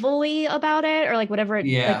devilly about it, or like whatever,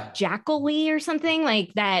 like jackal-y or something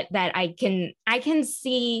like that. That I can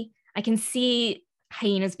see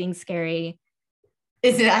hyenas being scary.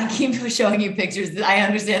 Is it? I keep showing you pictures. I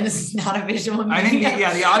understand this is not a visual medium. I think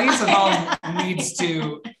the audience at home needs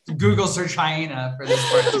to Google search hyena for this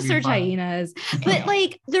part. Google search hyenas, but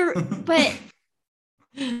like but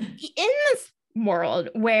in this world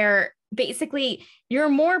where basically you're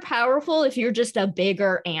more powerful if you're just a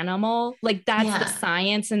bigger animal. Like that's the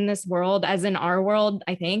science in this world, as in our world,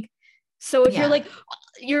 I think. So if you're like,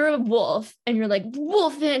 you're a wolf and you're like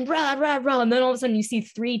wolfing, rah, rah, rah. And then all of a sudden you see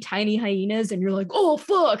 3 tiny hyenas and you're like, oh,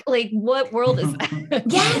 fuck. Like what world is that?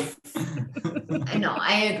 Yes. I know.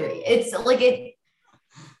 I agree. It's like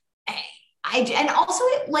and also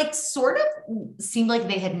it like sort of seemed like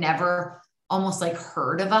they had never almost like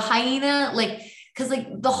heard of a hyena. Like, cause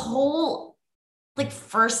like the whole like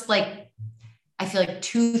first, like, I feel like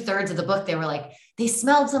 2/3 of the book, they were like, they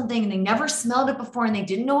smelled something and they never smelled it before and they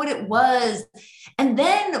didn't know what it was. And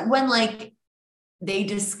then when like they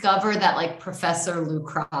discover that like Professor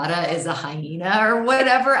Lucrata is a hyena or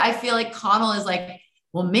whatever, I feel like Connell is like,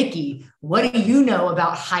 well, Mickey, what do you know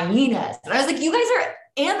about hyenas? And I was like, you guys are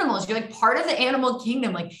animals. You're like part of the animal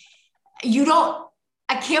kingdom. Like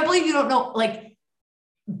I can't believe you don't know like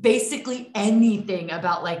basically anything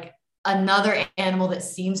about like another animal that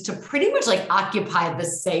seems to pretty much like occupy the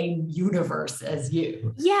same universe as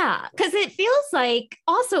you. Yeah, because it feels like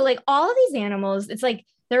also like all of these animals, it's like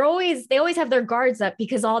they always have their guards up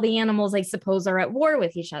because all the animals I suppose are at war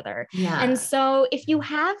with each other. Yeah. And so if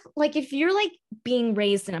you're like being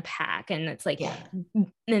raised in a pack and it's like,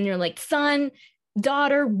 then you're like, son,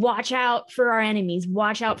 daughter, watch out for our enemies.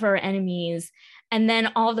 And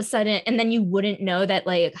then all of a sudden, and then you wouldn't know that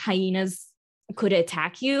like hyenas could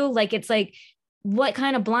attack you. Like, it's like, what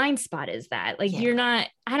kind of blind spot is that? Like, you're not,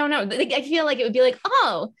 I don't know. Like, I feel like it would be like,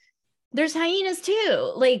 oh, there's hyenas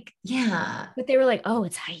too. Like, yeah. But they were like, oh,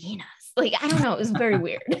 it's hyenas. Like, I don't know. It was very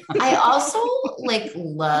weird. I also like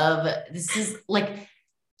love, this is like,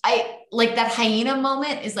 I like that hyena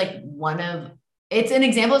moment is like it's an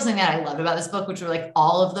example of something that I loved about this book, which were like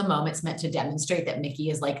all of the moments meant to demonstrate that Mickey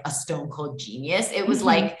is like a stone cold genius. It was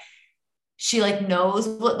like, she like knows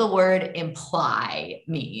what the word imply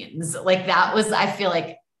means. Like that was, I feel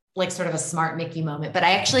like sort of a smart Mickey moment, but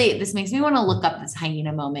this makes me want to look up this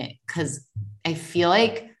hyena moment. Cause I feel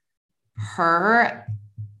like her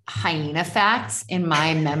hyena facts in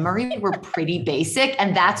my memory were pretty basic.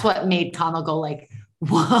 And that's what made Connell go like,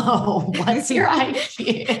 whoa, what's your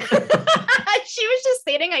idea? She was just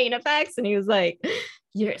stating hyena facts and he was like,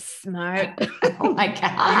 you're smart. Oh my God.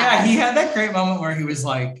 Yeah. He had that great moment where he was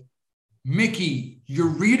like, Mickey, you're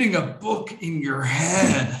reading a book in your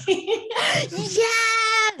head. Yes.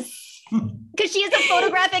 Because she has a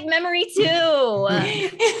photographic memory too.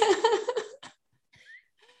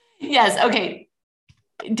 Yes. Okay.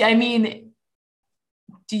 I mean,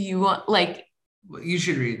 do you want like? You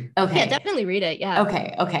should read. Okay. Yeah, definitely read it. Yeah.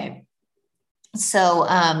 Okay. So,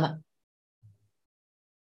 all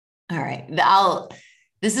right.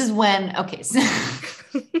 This is when, okay.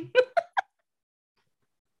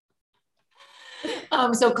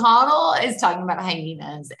 So Connell is talking about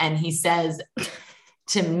hyenas and he says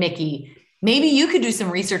to Mickey, maybe you could do some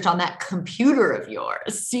research on that computer of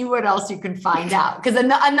yours. See what else you can find out. Because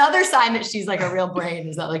another sign that she's like a real brain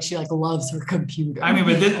is that like she like loves her computer. I mean,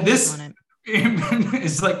 but this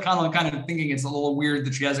it's like Connell kind of thinking it's a little weird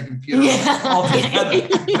that she has a computer altogether.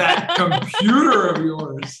 That computer of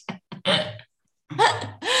yours.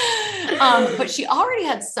 But she already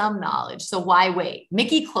had some knowledge. So why wait?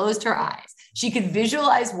 Mickey closed her eyes. She could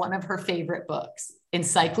visualize one of her favorite books,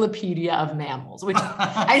 Encyclopedia of Mammals, which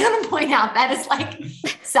I want to point out that is like,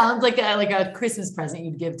 sounds like a Christmas present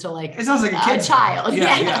you'd give to like, it sounds like a kid child.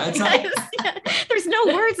 Yeah. It's not... There's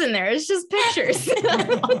no words in there. It's just pictures.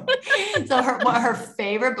 So her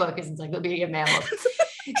favorite book is Encyclopedia of Mammals.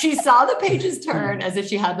 She saw the pages turn as if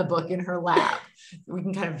she had the book in her lap. We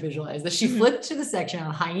can kind of visualize that. She flipped to the section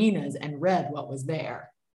on hyenas and read what was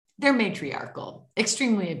there. They're matriarchal,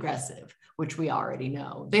 extremely aggressive, which we already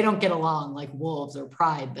know. They don't get along like wolves or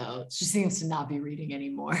pride, though. She seems to not be reading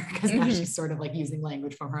anymore because now she's sort of like using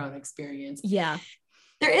language from her own experience. Yeah.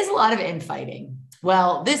 There is a lot of infighting.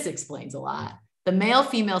 Well, this explains a lot. The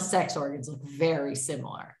male-female sex organs look very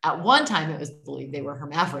similar. At one time, it was believed they were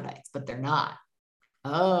hermaphrodites, but they're not.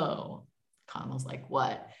 Oh, Connell's like,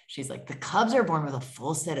 what? She's like, the cubs are born with a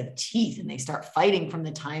full set of teeth and they start fighting from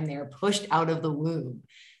the time they are pushed out of the womb.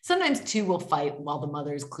 Sometimes two will fight while the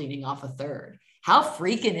mother is cleaning off a third. How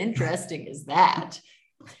freaking interesting is that?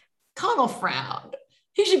 Connell frowned.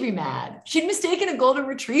 He should be mad. She'd mistaken a golden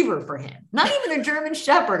retriever for him. Not even a German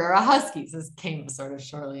shepherd or a husky. This came sort of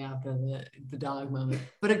shortly after the dog moment,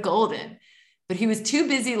 but a golden. But he was too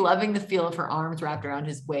busy loving the feel of her arms wrapped around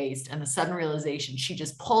his waist and the sudden realization she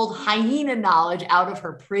just pulled hyena knowledge out of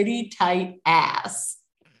her pretty tight ass.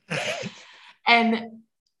 And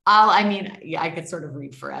I could sort of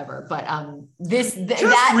read forever, but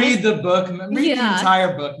read the book, read the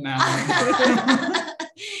entire book, Madeline.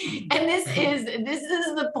 And this is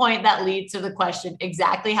the point that leads to the question,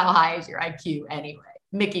 exactly how high is your IQ anyway?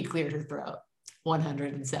 Mickey cleared her throat.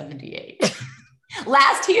 178.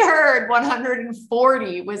 Last he heard,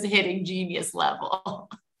 140 was hitting genius level.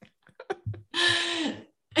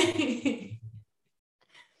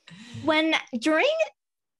 When during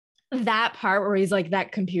that part where he's like,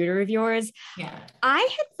 that computer of yours, I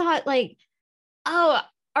had thought like, oh,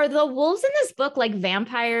 are the wolves in this book like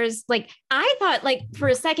vampires? Like, I thought like for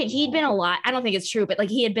a second he'd been alive. I don't think it's true, but like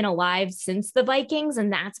he had been alive since the Vikings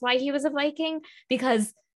and that's why he was a Viking,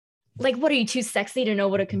 because like, what, are you too sexy to know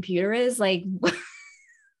what a computer is? Like,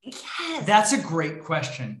 yes. That's a great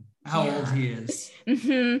question. How old he is.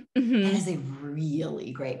 That is a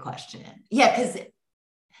really great question. Yeah,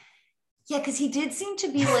 because he did seem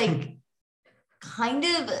to be like kind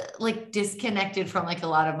of like disconnected from like a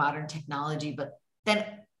lot of modern technology, but then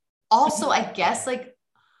also I guess like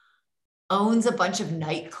owns a bunch of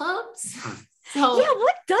nightclubs. So yeah,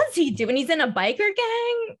 what does he do? And he's in a biker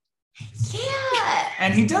gang? Yeah.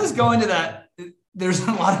 And he does go into that. There's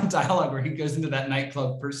a lot of dialogue where he goes into that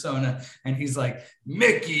nightclub persona and he's like,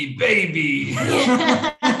 Mickey, baby.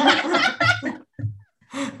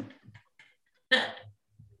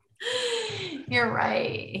 You're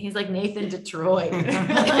right. He's like Nathan Detroit.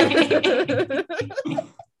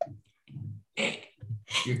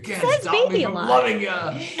 You can't stop me from loving you.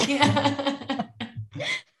 Yeah.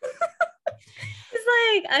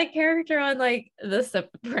 It's like a character on like The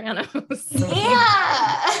Sopranos. Yeah.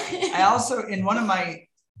 I also,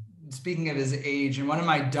 speaking of his age, in one of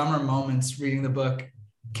my dumber moments reading the book,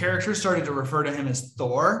 characters started to refer to him as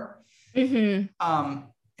Thor. And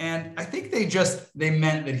I think they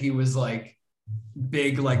meant that he was like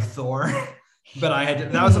big like Thor.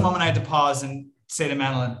 But that was the moment I had to pause and say to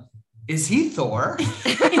Madeline, is he Thor?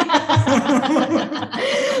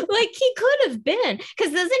 Like he could have been,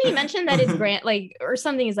 because doesn't he mention that his or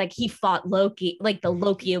something is like he fought Loki, like the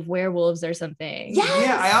Loki of werewolves or something? Yes.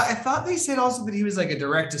 Yeah, I thought they said also that he was like a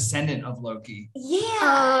direct descendant of Loki. Yeah.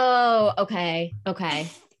 Oh, okay.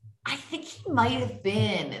 I think he might have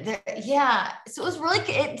been there. Yeah. So it was really,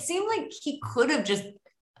 it seemed like he could have just,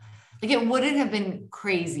 like, it wouldn't have been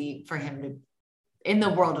crazy for him to, in the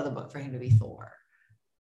world of the book, for him to be Thor.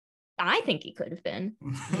 I think he could have been.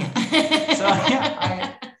 Yeah. So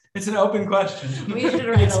it's an open question. We should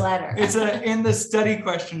write a letter. It's in the study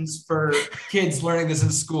questions for kids learning this in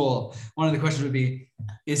school. One of the questions would be,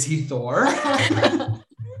 is he Thor?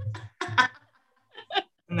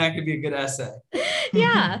 And that could be a good essay.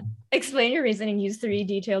 Yeah. Explain your reasoning, use 3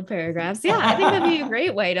 detailed paragraphs. Yeah, I think that'd be a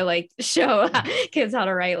great way to like show kids how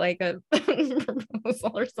to write like a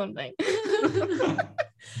proposal or something.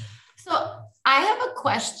 So I have a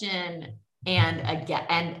question and I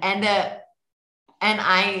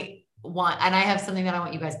have something that I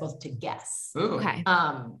want you guys both to guess. Ooh. Okay.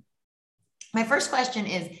 My first question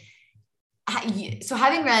is, so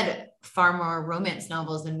having read far more romance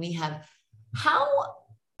novels than we have, how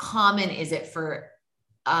common is it for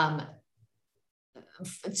to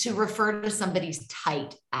refer to somebody's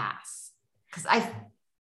tight ass? Because I feel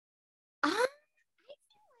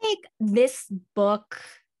like this book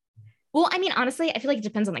Well, I mean, honestly, I feel like it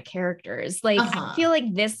depends on the characters. Like, I feel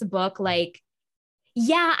like this book, like,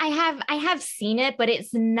 yeah, I have seen it, but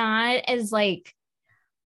it's not as like,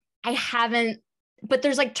 I haven't, but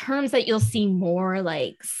there's like terms that you'll see more,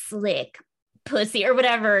 like slick pussy or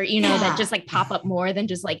whatever, you know, that just like pop up more than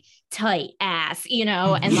just like tight ass, you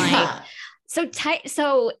know, and like, so tight.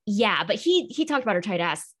 So yeah, but he talked about her tight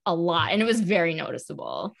ass a lot and it was very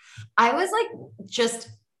noticeable. I was like, just,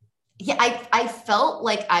 yeah, I felt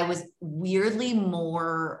like I was weirdly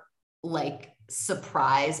more like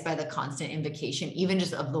surprised by the constant invocation, even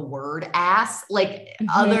just of the word ass, like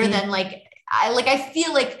other than like, I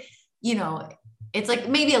feel like, you know, it's like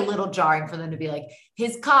maybe a little jarring for them to be like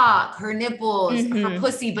his cock, her nipples, her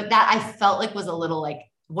pussy, but that I felt like was a little like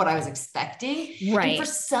what I was expecting. Right. And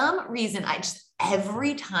for some reason,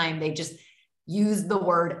 every time they just used the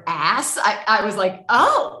word ass, I was like,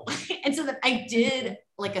 oh, and so then I did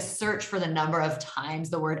like a search for the number of times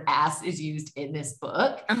the word ass is used in this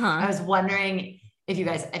book. I was wondering if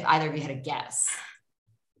either of you had a guess.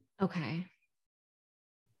 Okay.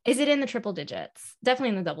 Is it in the triple digits? Definitely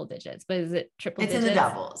in the double digits, but is it triple digits? It's in the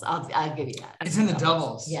doubles. I'll give you that. It's in the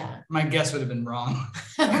doubles. Yeah. My guess would have been wrong.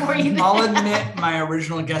 I'll admit my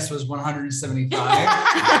original guess was 175.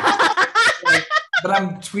 But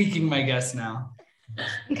I'm tweaking my guess now.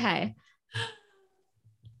 Okay.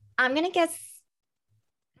 I'm going to guess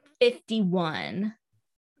 51.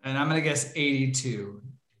 And I'm going to guess 82.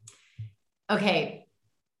 Okay.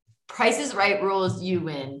 Price is Right rules, you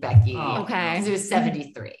win, Becky. Oh, okay. Because it was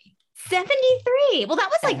 73. 73. Well, that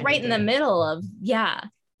was like right in the middle of, yeah.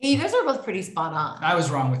 You guys are both pretty spot on. I was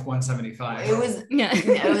wrong with 175. It was, yeah. It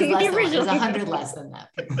was less it was 100 less than that,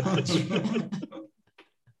 pretty much.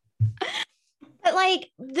 But like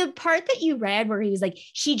the part that you read where he was like,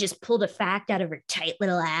 she just pulled a fact out of her tight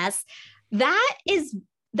little ass. That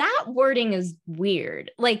wording is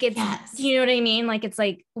weird. Like it's, you know what I mean? Like, it's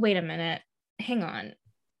like, wait a minute, hang on.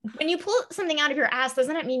 When you pull something out of your ass,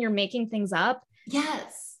 doesn't it mean you're making things up?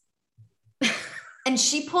 Yes. And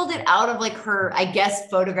she pulled it out of like her, I guess,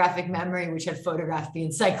 photographic memory, which had photographed the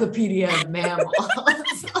Encyclopedia of Mammals.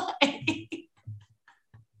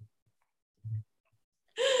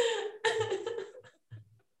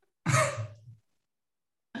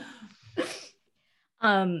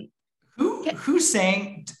 Who's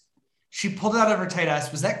saying she pulled it out of her tight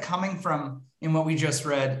ass? Was that coming from in what we just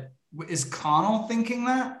read? Is Connell thinking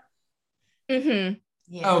that? Mm-hmm.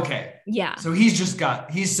 Yeah. Okay. Yeah. So he's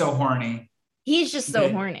so horny. He's just so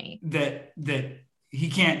horny that he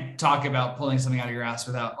can't talk about pulling something out of your ass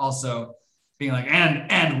without also being like,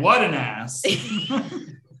 and what an ass.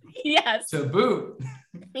 Yes. To boot.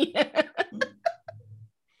 Yeah.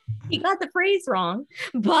 He got the phrase wrong,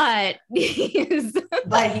 but he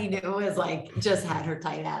knew it was like just had her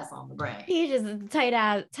tight ass on the brain. He just tight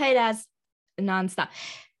ass nonstop.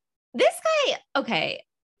 This guy, okay.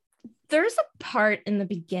 There's a part in the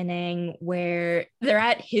beginning where they're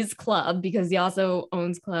at his club because he also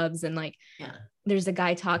owns clubs, and like there's a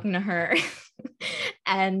guy talking to her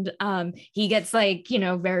and he gets like, you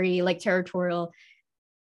know, very like territorial.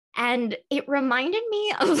 And it reminded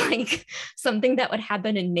me of like something that would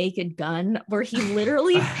happen in Naked Gun, where he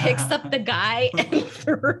literally picks up the guy and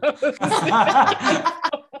throws him.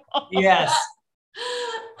 Yes.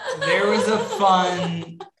 There was a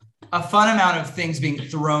fun amount of things being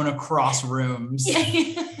thrown across rooms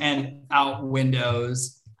and out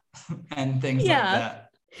windows and things like that.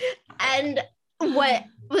 And what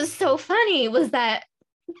was so funny was that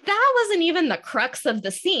wasn't even the crux of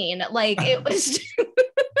the scene. Like it was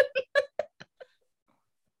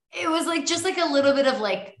it was like just like a little bit of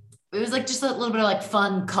like, it was like just a little bit of like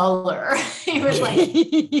fun color. It was like,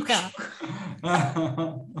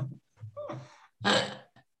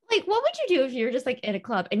 like, what would you do if you're just like in a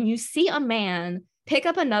club and you see a man pick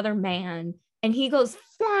up another man and he goes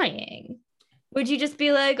flying? Would you just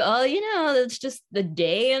be like, oh, you know, it's just the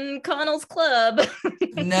day in Connell's club?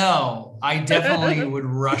 No, I definitely would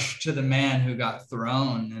rush to the man who got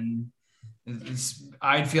thrown, and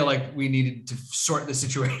I'd feel like we needed to sort the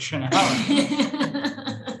situation out. I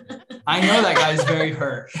know that guy's very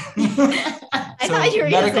hurt. I thought you were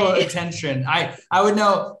medical attention. I would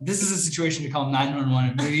know this is a situation to call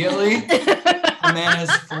 911 immediately. The man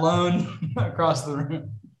has flown across the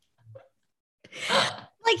room.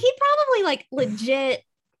 Like he probably like legit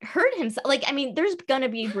hurt himself. Like, I mean, there's gonna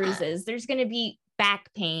be bruises. There's gonna be back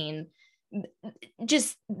pain.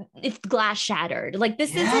 Just if glass shattered. Like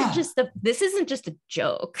this isn't just a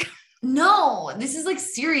joke. No, this is like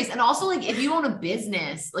serious. And also like if you own a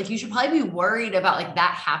business, like you should probably be worried about like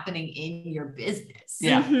that happening in your business.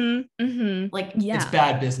 Yeah. Mm-hmm, mm-hmm. Like it's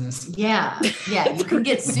bad business. Yeah. Yeah. You can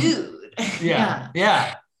get sued. Yeah.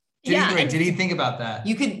 Did he think about that?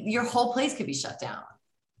 Your whole place could be shut down.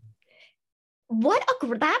 That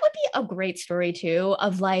would be a great story too,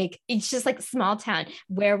 of like, it's just like small town,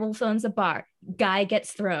 werewolf owns a bar, guy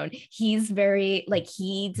gets thrown, he's very like,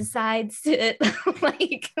 he decides to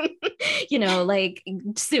like like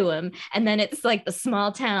sue him, and then it's like the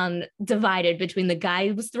small town divided between the guy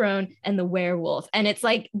who was thrown and the werewolf, and it's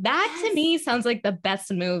like that. To me sounds like the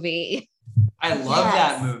best movie. I love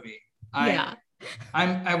that movie. Yeah.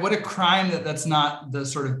 What a crime that's not the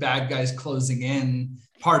sort of bad guys closing in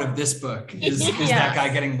part of this book is that guy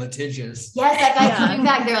getting litigious. Yes, that guy coming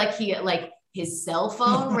back. They're like, his cell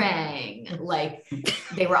phone rang. Like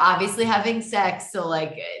they were obviously having sex. So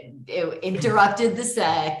like it interrupted the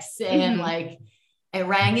sex, and like it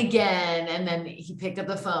rang again. And then he picked up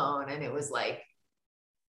the phone and it was like,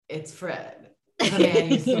 it's Fred, the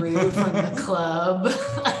man you threw from the club.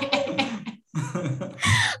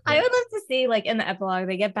 I would love to see, like, in the epilogue,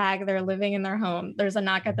 they get back, they're living in their home, there's a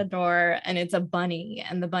knock at the door, and it's a bunny,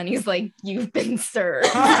 and the bunny's like, you've been served.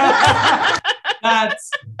 I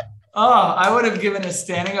would have given a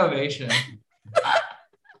standing ovation.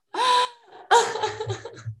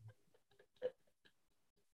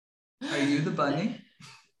 Are you the bunny?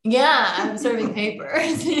 Yeah, I'm serving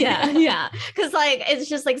papers. yeah because like it's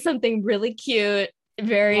just like something really cute,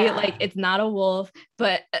 very like, it's not a wolf,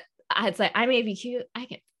 but it's like, I may be cute, I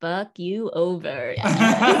can fuck you over.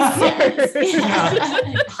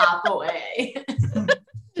 Hop away.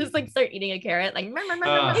 Just like start eating a carrot, like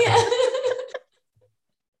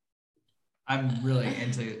I'm really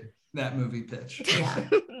into that movie pitch. Yeah.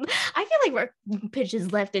 I feel like we're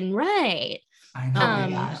pitches left and right. I know. Oh my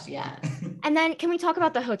gosh, yeah. And then can we talk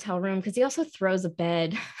about the hotel room? Because he also throws a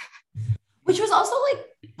bed. Which was also like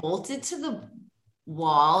bolted to the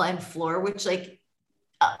wall and floor, which like,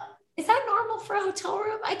 is that normal for a hotel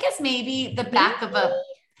room? I guess maybe the back of a,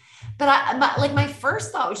 but my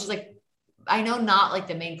first thought was just like, I know not like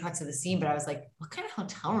the main crux of the scene, but I was like, what kind of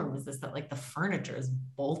hotel room is this that like the furniture is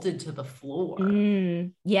bolted to the floor?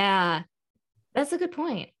 Yeah, that's a good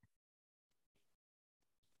point.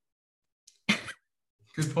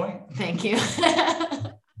 Good point. Thank you.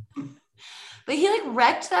 But he like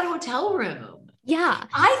wrecked that hotel room. Yeah.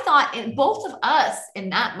 I thought, in both of us in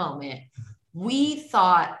that moment, we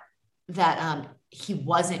thought that he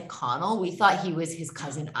wasn't Connell. We thought he was his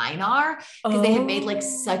cousin Einar, because they had made like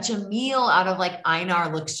such a meal out of like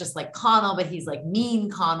Einar looks just like Connell, but he's like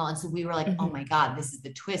mean Connell. And so we were like, oh my God, this is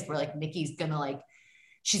the twist where like Mickey's gonna like,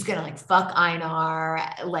 she's gonna like fuck Einar,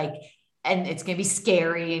 like, and it's gonna be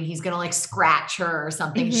scary, and he's gonna like scratch her or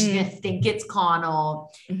something. She's gonna think it's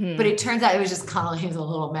Connell, but it turns out it was just Connell. He was a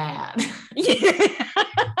little mad.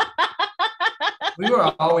 We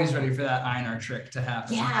were always ready for that Einar trick to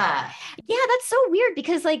happen. Yeah, that's so weird,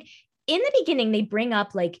 because like in the beginning they bring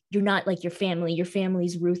up like, you're not like your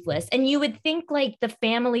family's ruthless, and you would think like the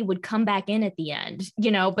family would come back in at the end,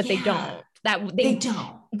 but they don't. They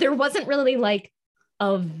don't. There wasn't really like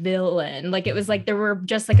a villain. Like it was like there were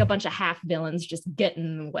just like a bunch of half villains just getting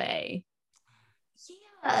in the way.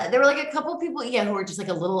 Yeah, there were like a couple people, who were just like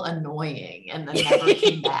a little annoying and then never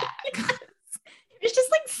came back. It's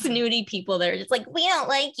just like snooty people that are just like, we don't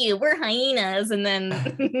like you, we're hyenas, and then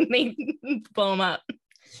they blow them up.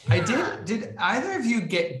 Did either of you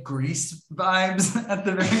get Grease vibes at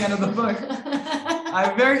the very end of the book?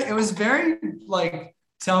 It was very like,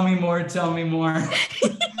 tell me more. Yes.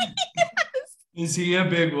 Is he a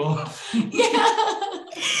big wolf?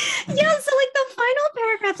 Yeah, so like the final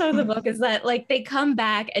paragraphs of the book is that like they come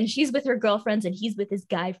back and she's with her girlfriends and he's with his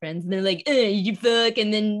guy friends, and they're like, you fuck,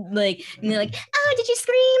 and then like, and they're like, oh, did you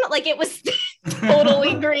scream? Like it was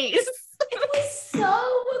totally Grease. It was so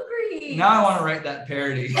Grease. Now I want to write that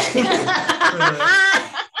parody for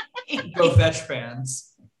the Go Fetch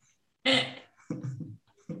fans.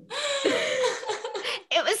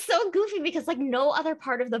 It was so goofy because like no other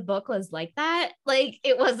part of the book was like that. Like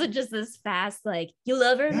it wasn't just this fast, like, you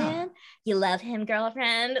love her, man, you love him,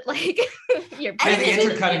 girlfriend. Like you're the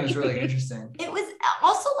intercutting was really interesting. It was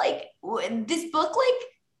also like, this book like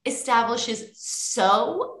establishes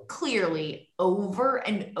so clearly over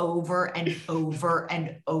and over and over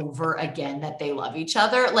and over again that they love each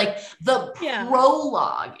other. Like the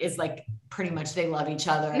prologue is like, pretty much they love each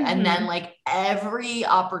other. And then like every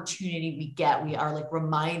opportunity we get, we are like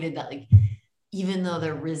reminded that like, even though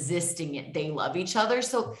they're resisting it, they love each other.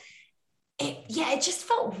 So it just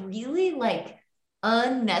felt really like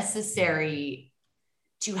unnecessary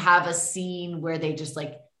to have a scene where they just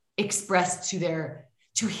like express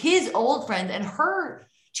to his old friend and her,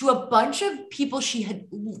 to a bunch of people she had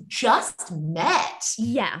just met.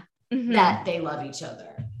 Yeah. That they love each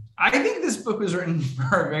other. I think this book was written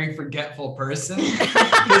for a very forgetful person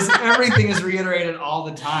because everything is reiterated all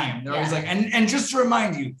the time. They're always like, and just to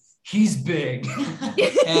remind you, he's big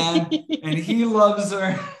and he loves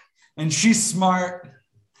her and she's smart.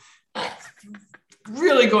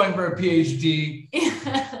 Really going for a PhD.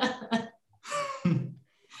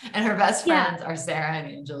 And her best friends are Sarah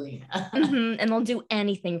and Angelina. Mm-hmm. And they'll do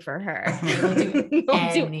anything for her.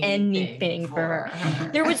 They'll do anything for her.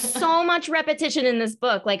 There was so much repetition in this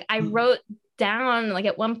book. Like I wrote down, like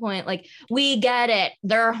at one point, like, we get it.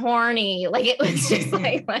 They're horny. Like it was just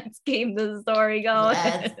like, let's keep the story going.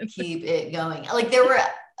 Let's keep it going. Like there were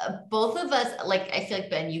both of us, like I feel like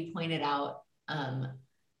Ben, you pointed out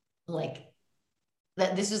like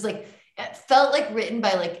that this was like, it felt like written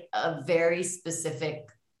by like a very specific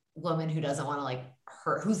woman who doesn't want to like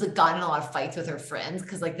hurt, who's like gotten in a lot of fights with her friends.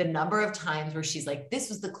 Cause like the number of times where she's like, this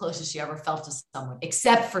was the closest she ever felt to someone,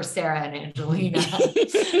 except for Sarah and Angelina.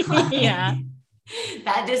 Yeah.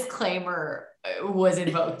 That disclaimer was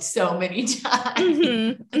invoked so many times.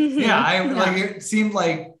 Mm-hmm. Mm-hmm. Yeah, like it seemed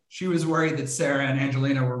like she was worried that Sarah and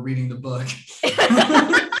Angelina were reading the book.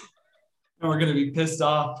 And we're gonna be pissed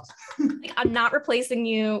off. Like, I'm not replacing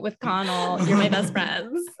you with Connell. You're my best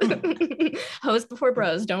friends. Host before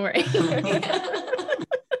bros, don't worry.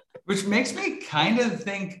 Which makes me kind of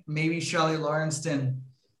think maybe Shelley Lawrenston,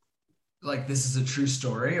 like this is a true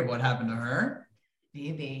story of what happened to her.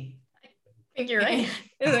 Maybe. I think you're right.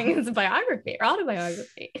 I think it's a biography or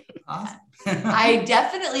autobiography. Awesome. I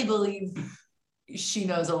definitely believe she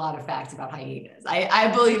knows a lot of facts about hyenas. I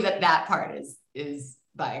believe that part is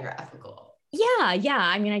biographical. Yeah.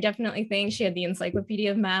 I mean, I definitely think she had the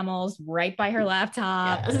Encyclopedia of Mammals right by her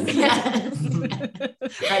laptop. Yes.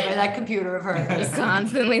 Right by that computer of hers. Just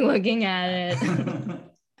constantly looking at it.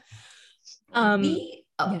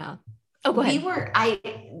 Yeah. Oh, go ahead.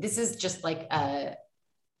 This is just like a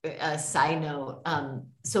side note.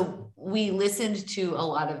 So we listened to a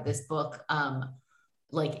lot of this book,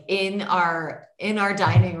 like in our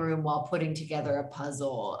dining room while putting together a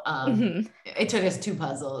puzzle. It took us two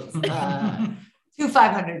puzzles, two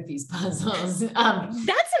 500-piece puzzles.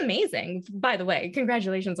 That's amazing, by the way.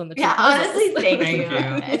 Congratulations on the two puzzles. Honestly,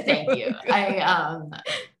 thank you.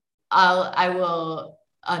 I will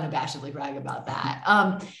unabashedly brag about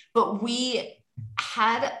that. But we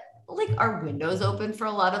had like our windows open for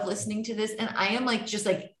a lot of listening to this, and I am like, just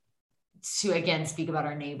like, to again speak about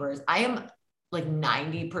our neighbors, I am like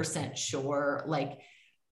 90% sure like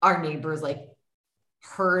our neighbors like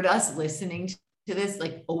heard us listening to this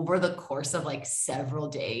like over the course of like several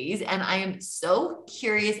days. And I am so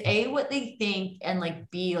curious, A, what they think, and like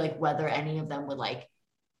B, like whether any of them would like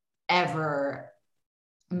ever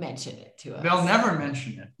mention it to us. They'll never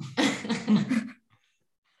mention it.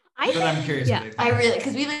 But I'm curious. Yeah,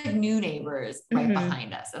 because we have like new neighbors right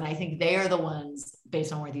behind us. And I think they are the ones,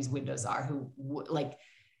 based on where these windows are, who like,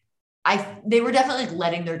 they were definitely like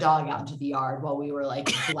letting their dog out into the yard while we were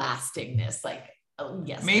like blasting this. Like,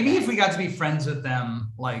 yes. Maybe if we got to be friends with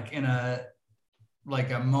them, like in a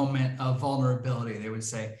moment of vulnerability, they would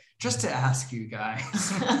say, just to ask you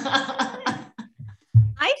guys.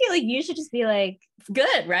 I feel like you should just be like, it's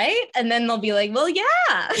good, right? And then they'll be like, well,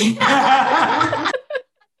 yeah.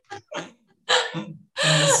 And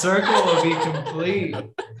the circle will be complete.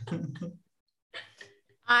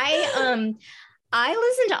 I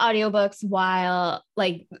listen to audiobooks while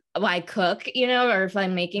I cook, or if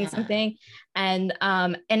I'm making something, and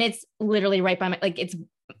it's literally right by my, like,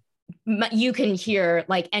 you can hear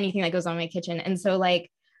like anything that goes on in my kitchen. And so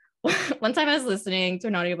like one time I was listening to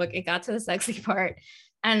an audiobook, it got to the sexy part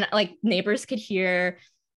and like neighbors could hear,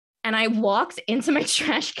 and I walked into my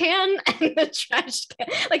trash can, and the trash can,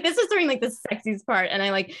 like, this is during like the sexiest part. And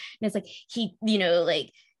and it's like, he,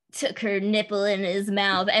 like took her nipple in his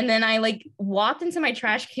mouth. And then I like walked into my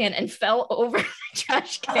trash can and fell over the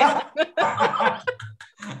trash can. Trash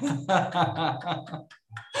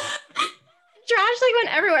like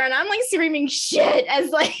went everywhere. And I'm like screaming shit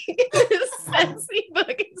as like this sexy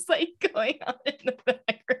book is like going on in the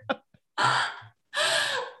background.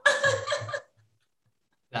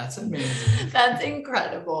 That's amazing. That's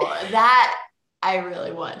incredible. That I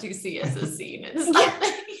really want to see as a scene and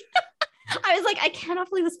something. I was like, I cannot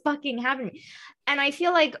believe this fucking happened to me. And I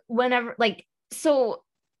feel like whenever, like, so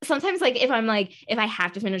sometimes like if I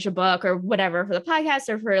have to finish a book or whatever for the podcast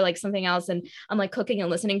or for like something else, and I'm like cooking and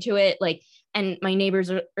listening to it, like, and my neighbors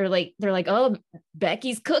are like, they're like, oh,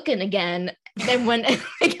 Becky's cooking again. And when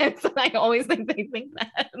so I always think they think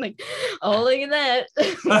that, I'm like, oh, look at that.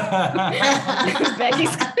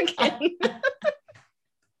 Becky's cooking.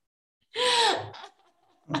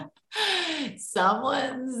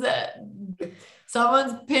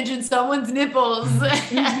 Someone's pinching someone's nipples.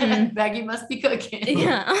 Mhm. Becky must be cooking.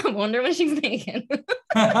 Yeah, I wonder what she's making.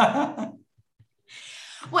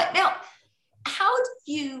 What now? How did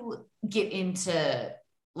you get into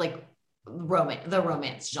like the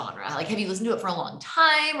romance genre? Like, have you listened to it for a long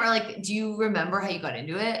time, or like, do you remember how you got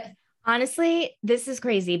into it? Honestly, this is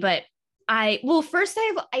crazy, but first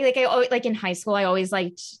I always, like in high school, I always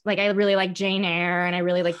liked, like, I really liked Jane Eyre, and I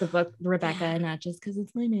really liked the book Rebecca, not just because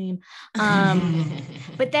it's my name.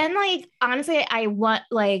 But then, like, honestly, I want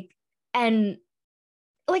like, and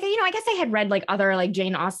like, you know, I guess I had read like other like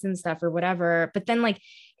Jane Austen stuff or whatever, but then like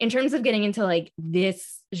in terms of getting into like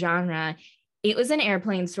this genre, it was an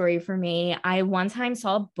airplane story for me. I one time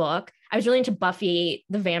saw a book. I was really into Buffy,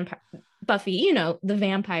 you know, the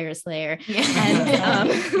Vampire Slayer. Yeah.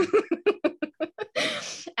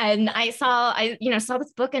 And and saw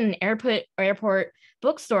this book in an airport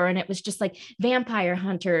bookstore, and it was just like vampire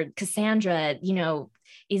hunter Cassandra, you know,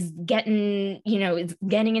 is getting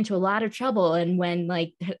into a lot of trouble, and when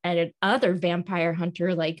like another vampire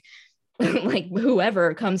hunter like like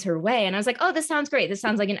whoever comes her way, and I was like, oh, this sounds great. This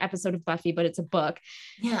sounds like an episode of Buffy, but it's a book.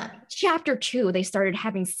 Yeah. Chapter 2, they started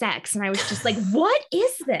having sex, and I was just like, what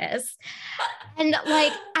is this? And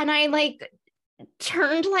I like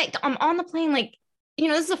turned, like, I'm on the plane, like, you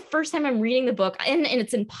know, this is the first time I'm reading the book, and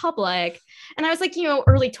it's in public. And I was like, you know,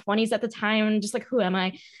 early 20s at the time, and just like, who am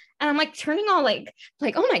I? And I'm like turning all like,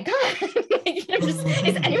 oh my God, like, I'm just,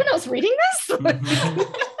 is anyone else reading this?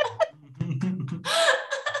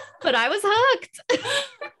 But I was hooked.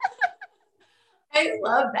 I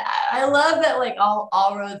love that. I love that, like,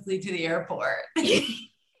 all roads lead to the airport. It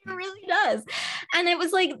really does. And it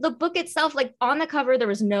was like the book itself, like on the cover, there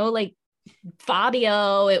was no like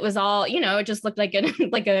Fabio. It was all, you know, it just looked like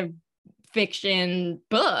a fiction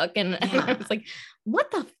book. And I was like,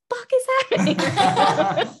 what the fuck is happening?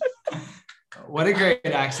 What a great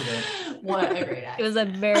accident. What a great accident. It was a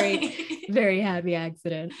very, very happy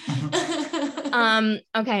accident.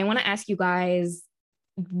 Okay, I want to ask you guys,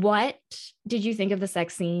 what did you think of the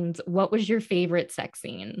sex scenes? What was your favorite sex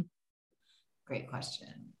scene? Great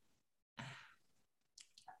question.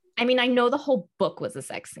 I mean, I know the whole book was a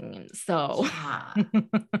sex scene, so. Yeah.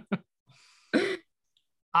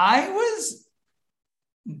 I was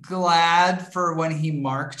glad for when he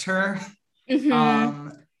marked her. Mm-hmm.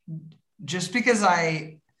 Just because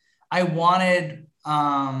I wanted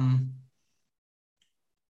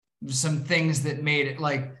some things that made it,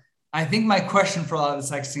 like, I think my question for a lot of the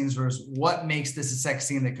sex scenes was, what makes this a sex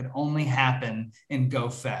scene that could only happen in Go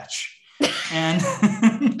Fetch? And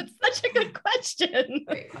That's such a good question.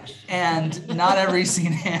 Great question. And not every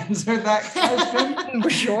scene answered that question.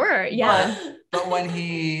 Sure, yeah. But when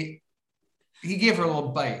he gave her a little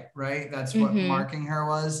bite, right? That's what marking her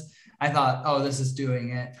was. I thought, oh, this is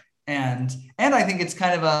doing it. And I think it's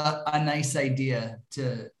kind of a nice idea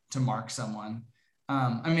to mark someone.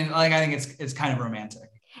 I mean, like, I think it's kind of romantic.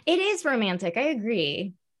 It is romantic. I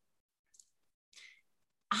agree.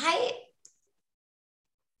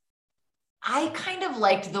 I kind of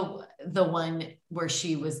liked the one where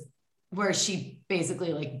she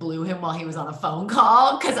basically like blew him while he was on a phone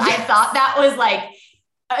call, because I thought that was like,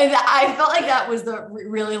 I felt like that was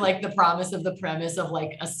really like the promise of the premise of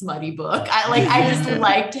like a smutty book. I just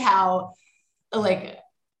liked how, like,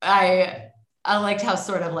 I liked how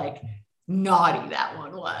sort of like naughty that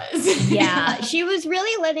one was. Yeah, she was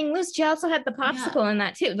really letting loose. She also had the popsicle in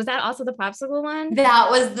that too. Was that also the popsicle one? That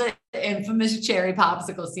was the infamous cherry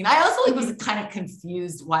popsicle scene. I also like was kind of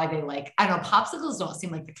confused why they, like, I don't know, popsicles don't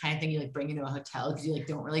seem like the kind of thing you like bring into a hotel, because you like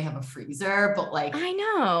don't really have a freezer, but like, I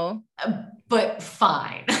know, but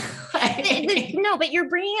fine. No, but you're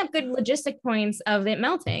bringing up good logistic points of it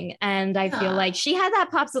melting, and I feel like she had that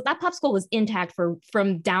popsicle. That popsicle was intact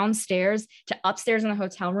from downstairs to upstairs in the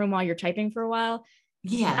hotel room while you're typing for a while.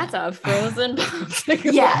 Yeah, that's a frozen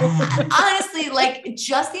popsicle. Yeah, honestly, like,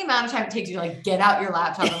 just the amount of time it takes you to like get out your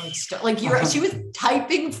laptop and like she was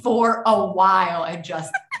typing for a while and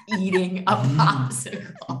just eating a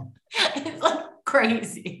popsicle. It's like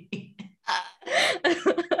crazy.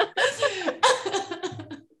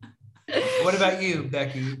 What about you,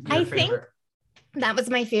 Becky? I think that was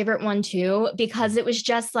my favorite one too, because it was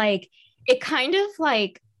just like, it kind of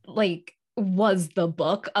like was the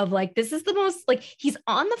book of like, this is the most, like, he's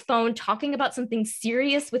on the phone talking about something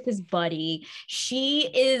serious with his buddy. She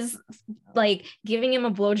is like giving him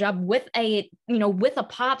a blowjob with a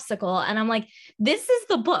popsicle. And I'm like, this is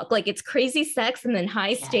the book. Like, it's crazy sex and then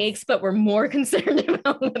high stakes, but we're more concerned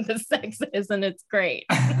about what the sex is, and it's great.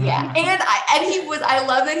 Yeah. And I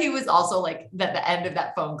love that he was also like, that the end of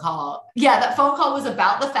that phone call. Yeah. That phone call was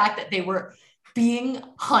about the fact that they were being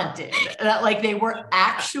hunted, that like they were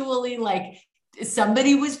actually like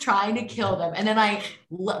somebody was trying to kill them. And then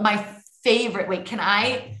my favorite, wait, can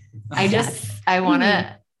I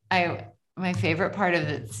my favorite part of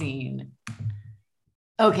the scene.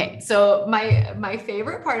 Okay. So my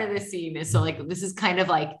favorite part of the scene is, so like, this is kind of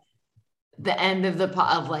like the end of the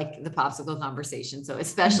popsicle conversation. So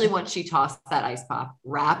especially once she tossed that ice pop,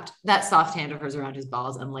 wrapped that soft hand of hers around his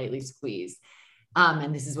balls and lightly squeezed.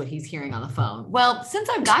 And this is what he's hearing on the phone. Well, since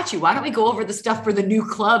I've got you, why don't we go over the stuff for the new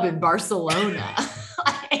club in Barcelona?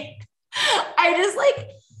 I just like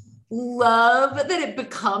love that it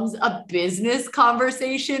becomes a business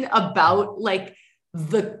conversation about like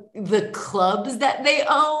the clubs that they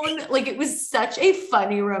own. Like, it was such a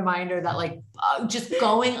funny reminder that like just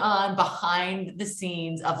going on behind the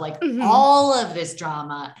scenes of like all of this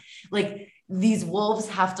drama, like these wolves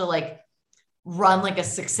have to like run like a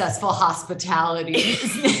successful hospitality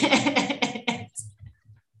business.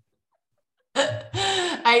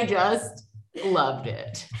 I just loved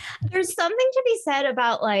it. There's something to be said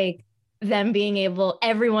about like them being able,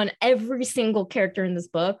 every single character in this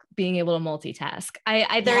book being able to multitask.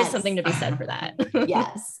 There is something to be said for that.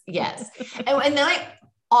 Yes. And then I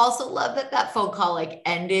also love that phone call like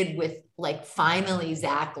ended with like finally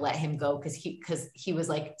Zach let him go because he was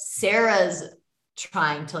like, Sarah's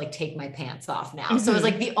trying to like take my pants off now. So it was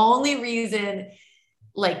like the only reason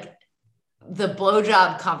like the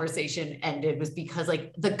blowjob conversation ended was because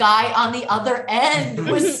like the guy on the other end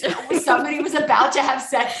was somebody was about to have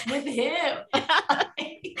sex with him.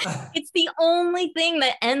 It's the only thing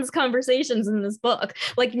that ends conversations in this book.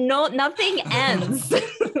 Like nothing ends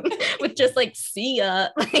with just like, see ya.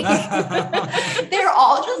 They're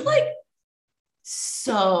all just like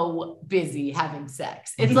so busy having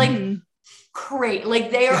sex. It's like great. Like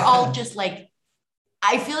they are all just like,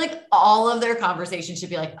 I feel like all of their conversations should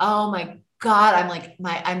be like, oh my God,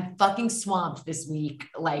 I'm fucking swamped this week.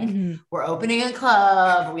 Like we're opening a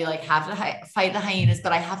club. We like have to fight the hyenas,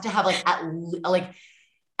 but I have to have like,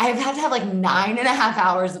 I have to have like 9.5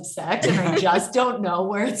 hours of sex and I just don't know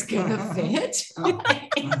where it's going to fit.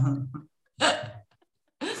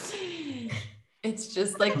 It's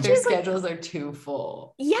just like their schedules are too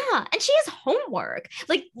full. Yeah. And she has homework.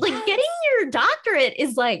 Like getting your doctorate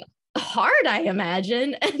is like hard, I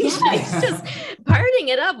imagine. And she's just partying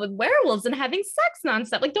it up with werewolves and having sex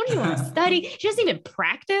nonstop. Like, don't you want to study? She doesn't even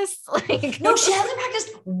practice. Like, no, she hasn't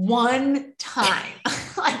practiced one time.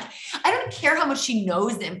 Like, I don't care how much she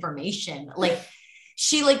knows the information. Like,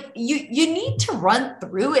 she like you need to run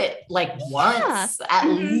through it like once at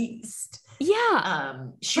least. Yeah.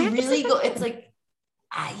 She really it's like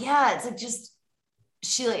it's like just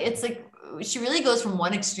she really goes from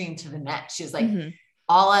one extreme to the next. She's like,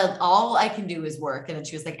 all I can do is work. And then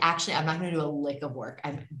she was like, actually, I'm not going to do a lick of work.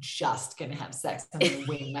 I'm just going to have sex. I'm going to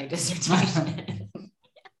win my dissertation.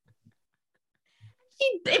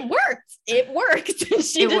 It worked.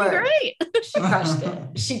 She did great.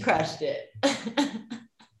 She crushed it.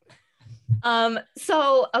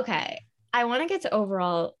 So, okay. I want to get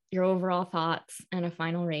to your overall thoughts and a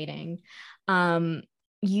final rating.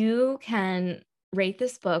 You can rate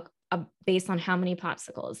this book based on how many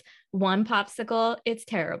popsicles. 1 popsicle, it's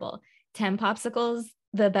terrible. 10 popsicles,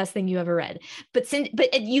 the best thing you ever read. But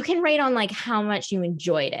you can rate on like how much you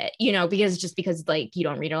enjoyed it, because like you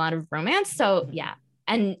don't read a lot of romance. So yeah.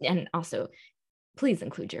 And also please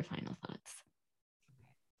include your final thoughts.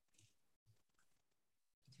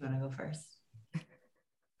 Do you want to go first?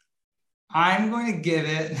 I'm going to give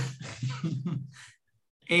it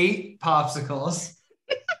 8 popsicles.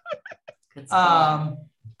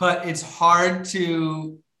 But it's hard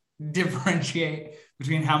to differentiate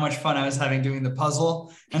between how much fun I was having doing the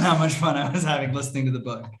puzzle and how much fun I was having listening to the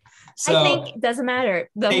book. So I think it doesn't matter.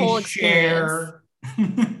 The whole experience.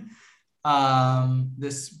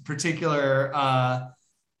 This particular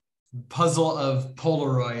puzzle of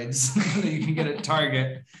Polaroids that you can get at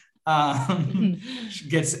Target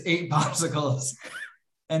gets 8 popsicles.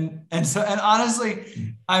 And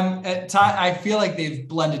honestly, I feel like they've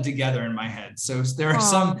blended together in my head. So there are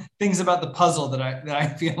some things about the puzzle that I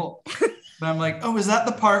feel that I'm like, oh, is that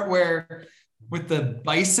the part where with the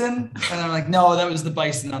bison? And I'm like, no, that was the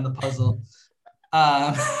bison on the puzzle.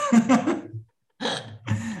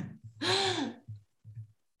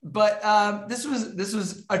 But this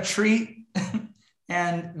was a treat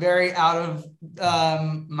and very out of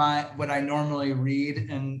what I normally read,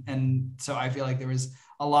 and so I feel like there was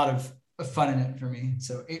a lot of fun in it for me.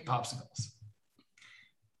 So 8 popsicles.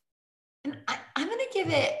 And I'm gonna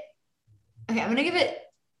give it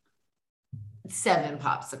 7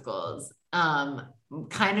 popsicles,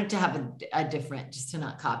 kind of to have a different, just to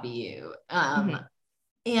not copy you. And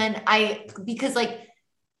because like,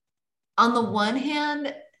 on the one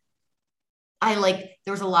hand,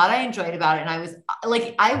 there was a lot I enjoyed about it. And I was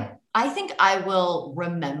like, I think I will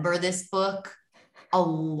remember this book a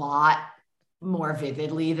lot more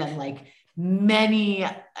vividly than like many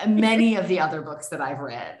of the other books that I've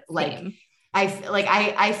read. Like, Same.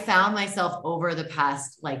 I found myself over the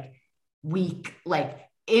past like week, like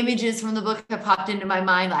images from the book have popped into my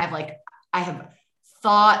mind. I have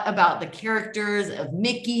thought about the characters of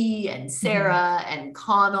Mickey and Sarah and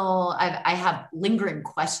Connell. I have lingering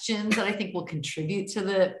questions that I think will contribute to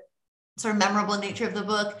the sort of memorable nature of the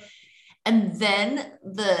book. And then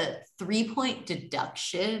the 3-point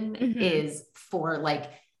deduction is for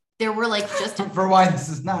like, there were like just for why this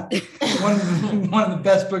is not one of the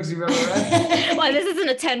best books you've ever read. Why this isn't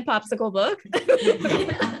a 10 popsicle book?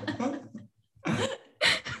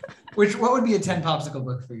 What would be a 10 popsicle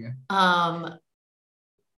book for you?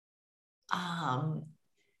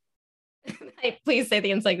 Please say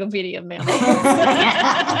the Encyclopedia of Mayonnaise.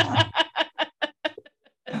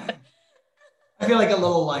 I feel like A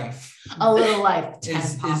Little Life. A Little Life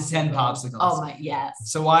is 10 popsicles. Oh my, yes.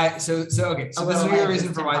 So why? So okay. So this is your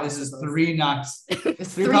reason for why this is 3 notches.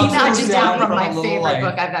 It's 3 notches down from my favorite Life.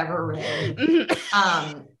 book I've ever read.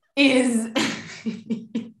 Is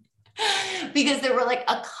because there were like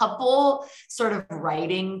a couple sort of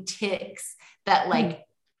writing ticks that like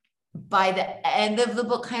by the end of the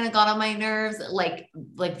book kind of got on my nerves, like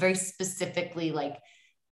very specifically, like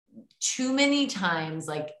too many times,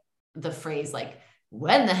 like the phrase like,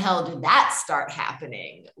 when the hell did that start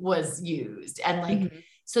happening was used. And like,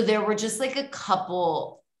 so there were just like a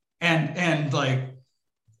couple. And like,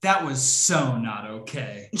 that was so not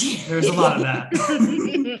okay. There's a lot of that.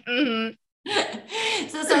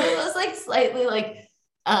 So some of those like slightly like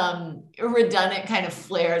redundant kind of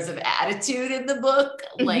flares of attitude in the book,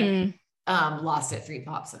 like lost at 3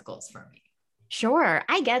 popsicles for me. Sure.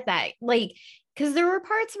 I get that. Like, cause there were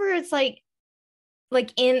parts where it's like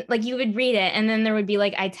you would read it and then there would be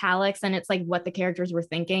like italics and it's like what the characters were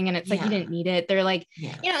thinking. And it's like, you didn't need it. They're like,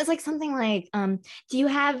 it's like something like,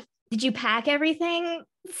 did you pack everything,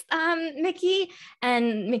 Mickey?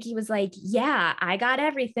 And Mickey was like, yeah, I got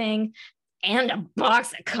everything. And a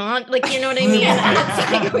box of like, you know what I mean? And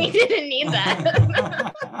it's like, we didn't need that.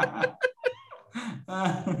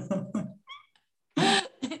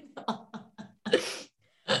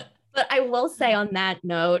 But I will say on that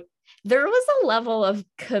note, there was a level of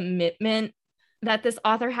commitment that this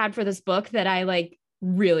author had for this book that I like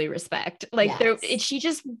really respect. Like she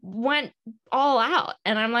just went all out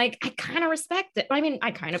and I'm like, I kind of respect it. I mean, I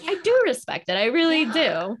do respect it. I really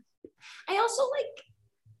do. I also like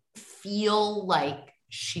feel like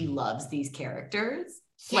she loves these characters.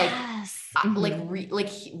 Yes. Like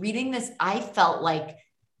reading this, I felt like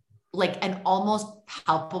an almost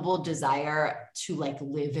palpable desire to like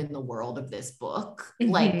live in the world of this book.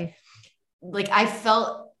 Like I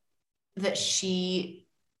felt that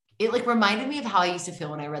it like reminded me of how I used to feel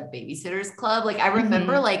when I read Babysitter's Club. Like I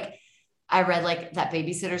remember like I read like that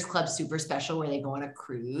Babysitter's Club super special where they go on a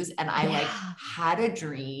cruise and I like had a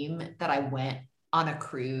dream that I went on a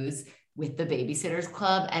cruise with the Babysitter's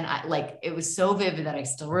Club. And I like, it was so vivid that I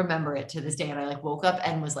still remember it to this day. And I like woke up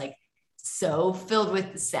and was like so filled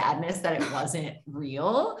with sadness that it wasn't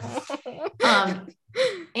real.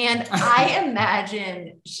 And I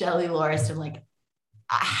imagine Shelley Lauriston like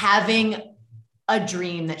having a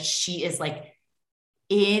dream that she is like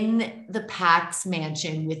in the Pax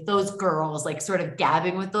mansion with those girls, like sort of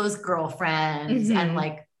gabbing with those girlfriends and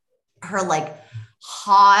like her like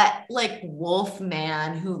hot, like wolf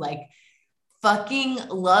man who like fucking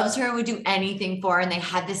loves her and would do anything for her. And they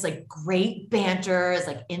had this like great banter is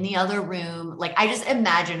like in the other room. Like, I just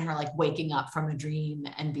imagine her like waking up from a dream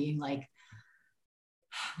and being like,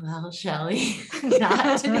 well, Shelley,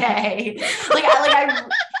 not today.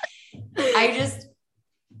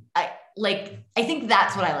 I think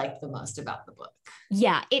that's what I liked the most about the book.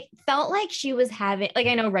 Yeah, it felt like she was having, like,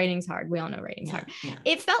 I know writing's hard. We all know writing's hard. Yeah.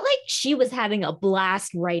 It felt like she was having a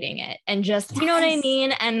blast writing it and just, you know what I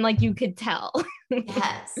mean? And like, you could tell.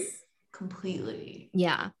 Yes, completely.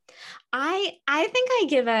 Yeah. I think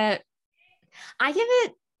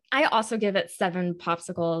I also give it 7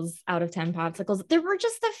 popsicles out of 10 popsicles. There were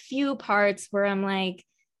just a few parts where I'm like,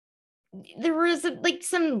 there was like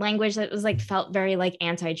some language that was like felt very like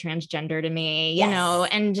anti-transgender to me, you know,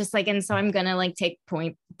 and just like, and so I'm gonna like take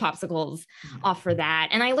popsicles off for that.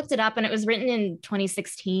 And I looked it up and it was written in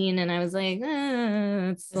 2016 and I was like,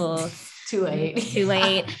 it's too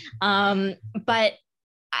late. But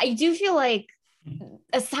I do feel like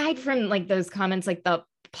aside from like those comments, like the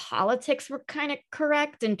politics were kind of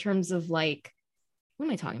correct in terms of like, what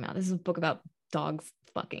am I talking about? This is a book about dogs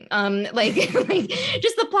fucking. Like, like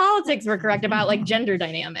just the politics were correct about like gender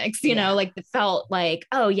dynamics, you know, like it felt like,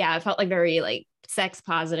 oh yeah, it felt like very like sex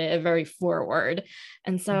positive, very forward.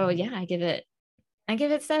 And so yeah, I give it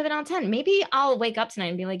 7 out of 10. Maybe I'll wake up tonight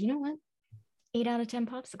and be like, you know what? 8 out of 10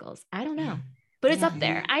 popsicles. I don't know. But it's up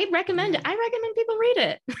there. I recommend people read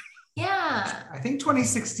it. Yeah. I think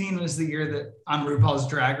 2016 was the year that on RuPaul's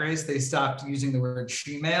Drag Race, they stopped using the word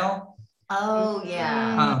shemale. Oh,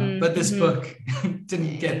 yeah. But this book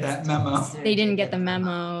didn't get that memo. They didn't get the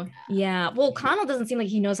memo. Yeah. Well, Connell doesn't seem like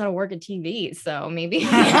he knows how to work a TV, so maybe.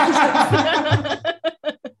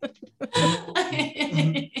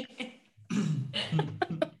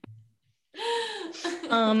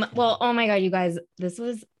 Well, oh my God, you guys, this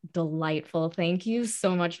was delightful. Thank you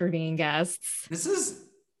so much for being guests. This is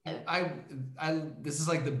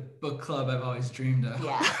like the book club I've always dreamed of.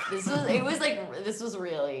 Yeah, this was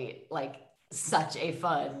really like such a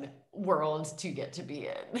fun world to get to be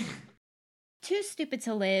in. Too Stupid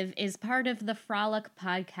to Live is part of the Frolic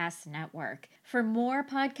Podcast Network. For more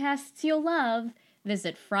podcasts you'll love,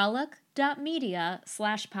 visit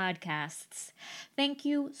frolic.media/podcasts. Thank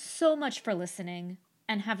you so much for listening,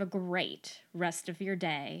 and have a great rest of your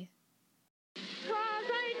day.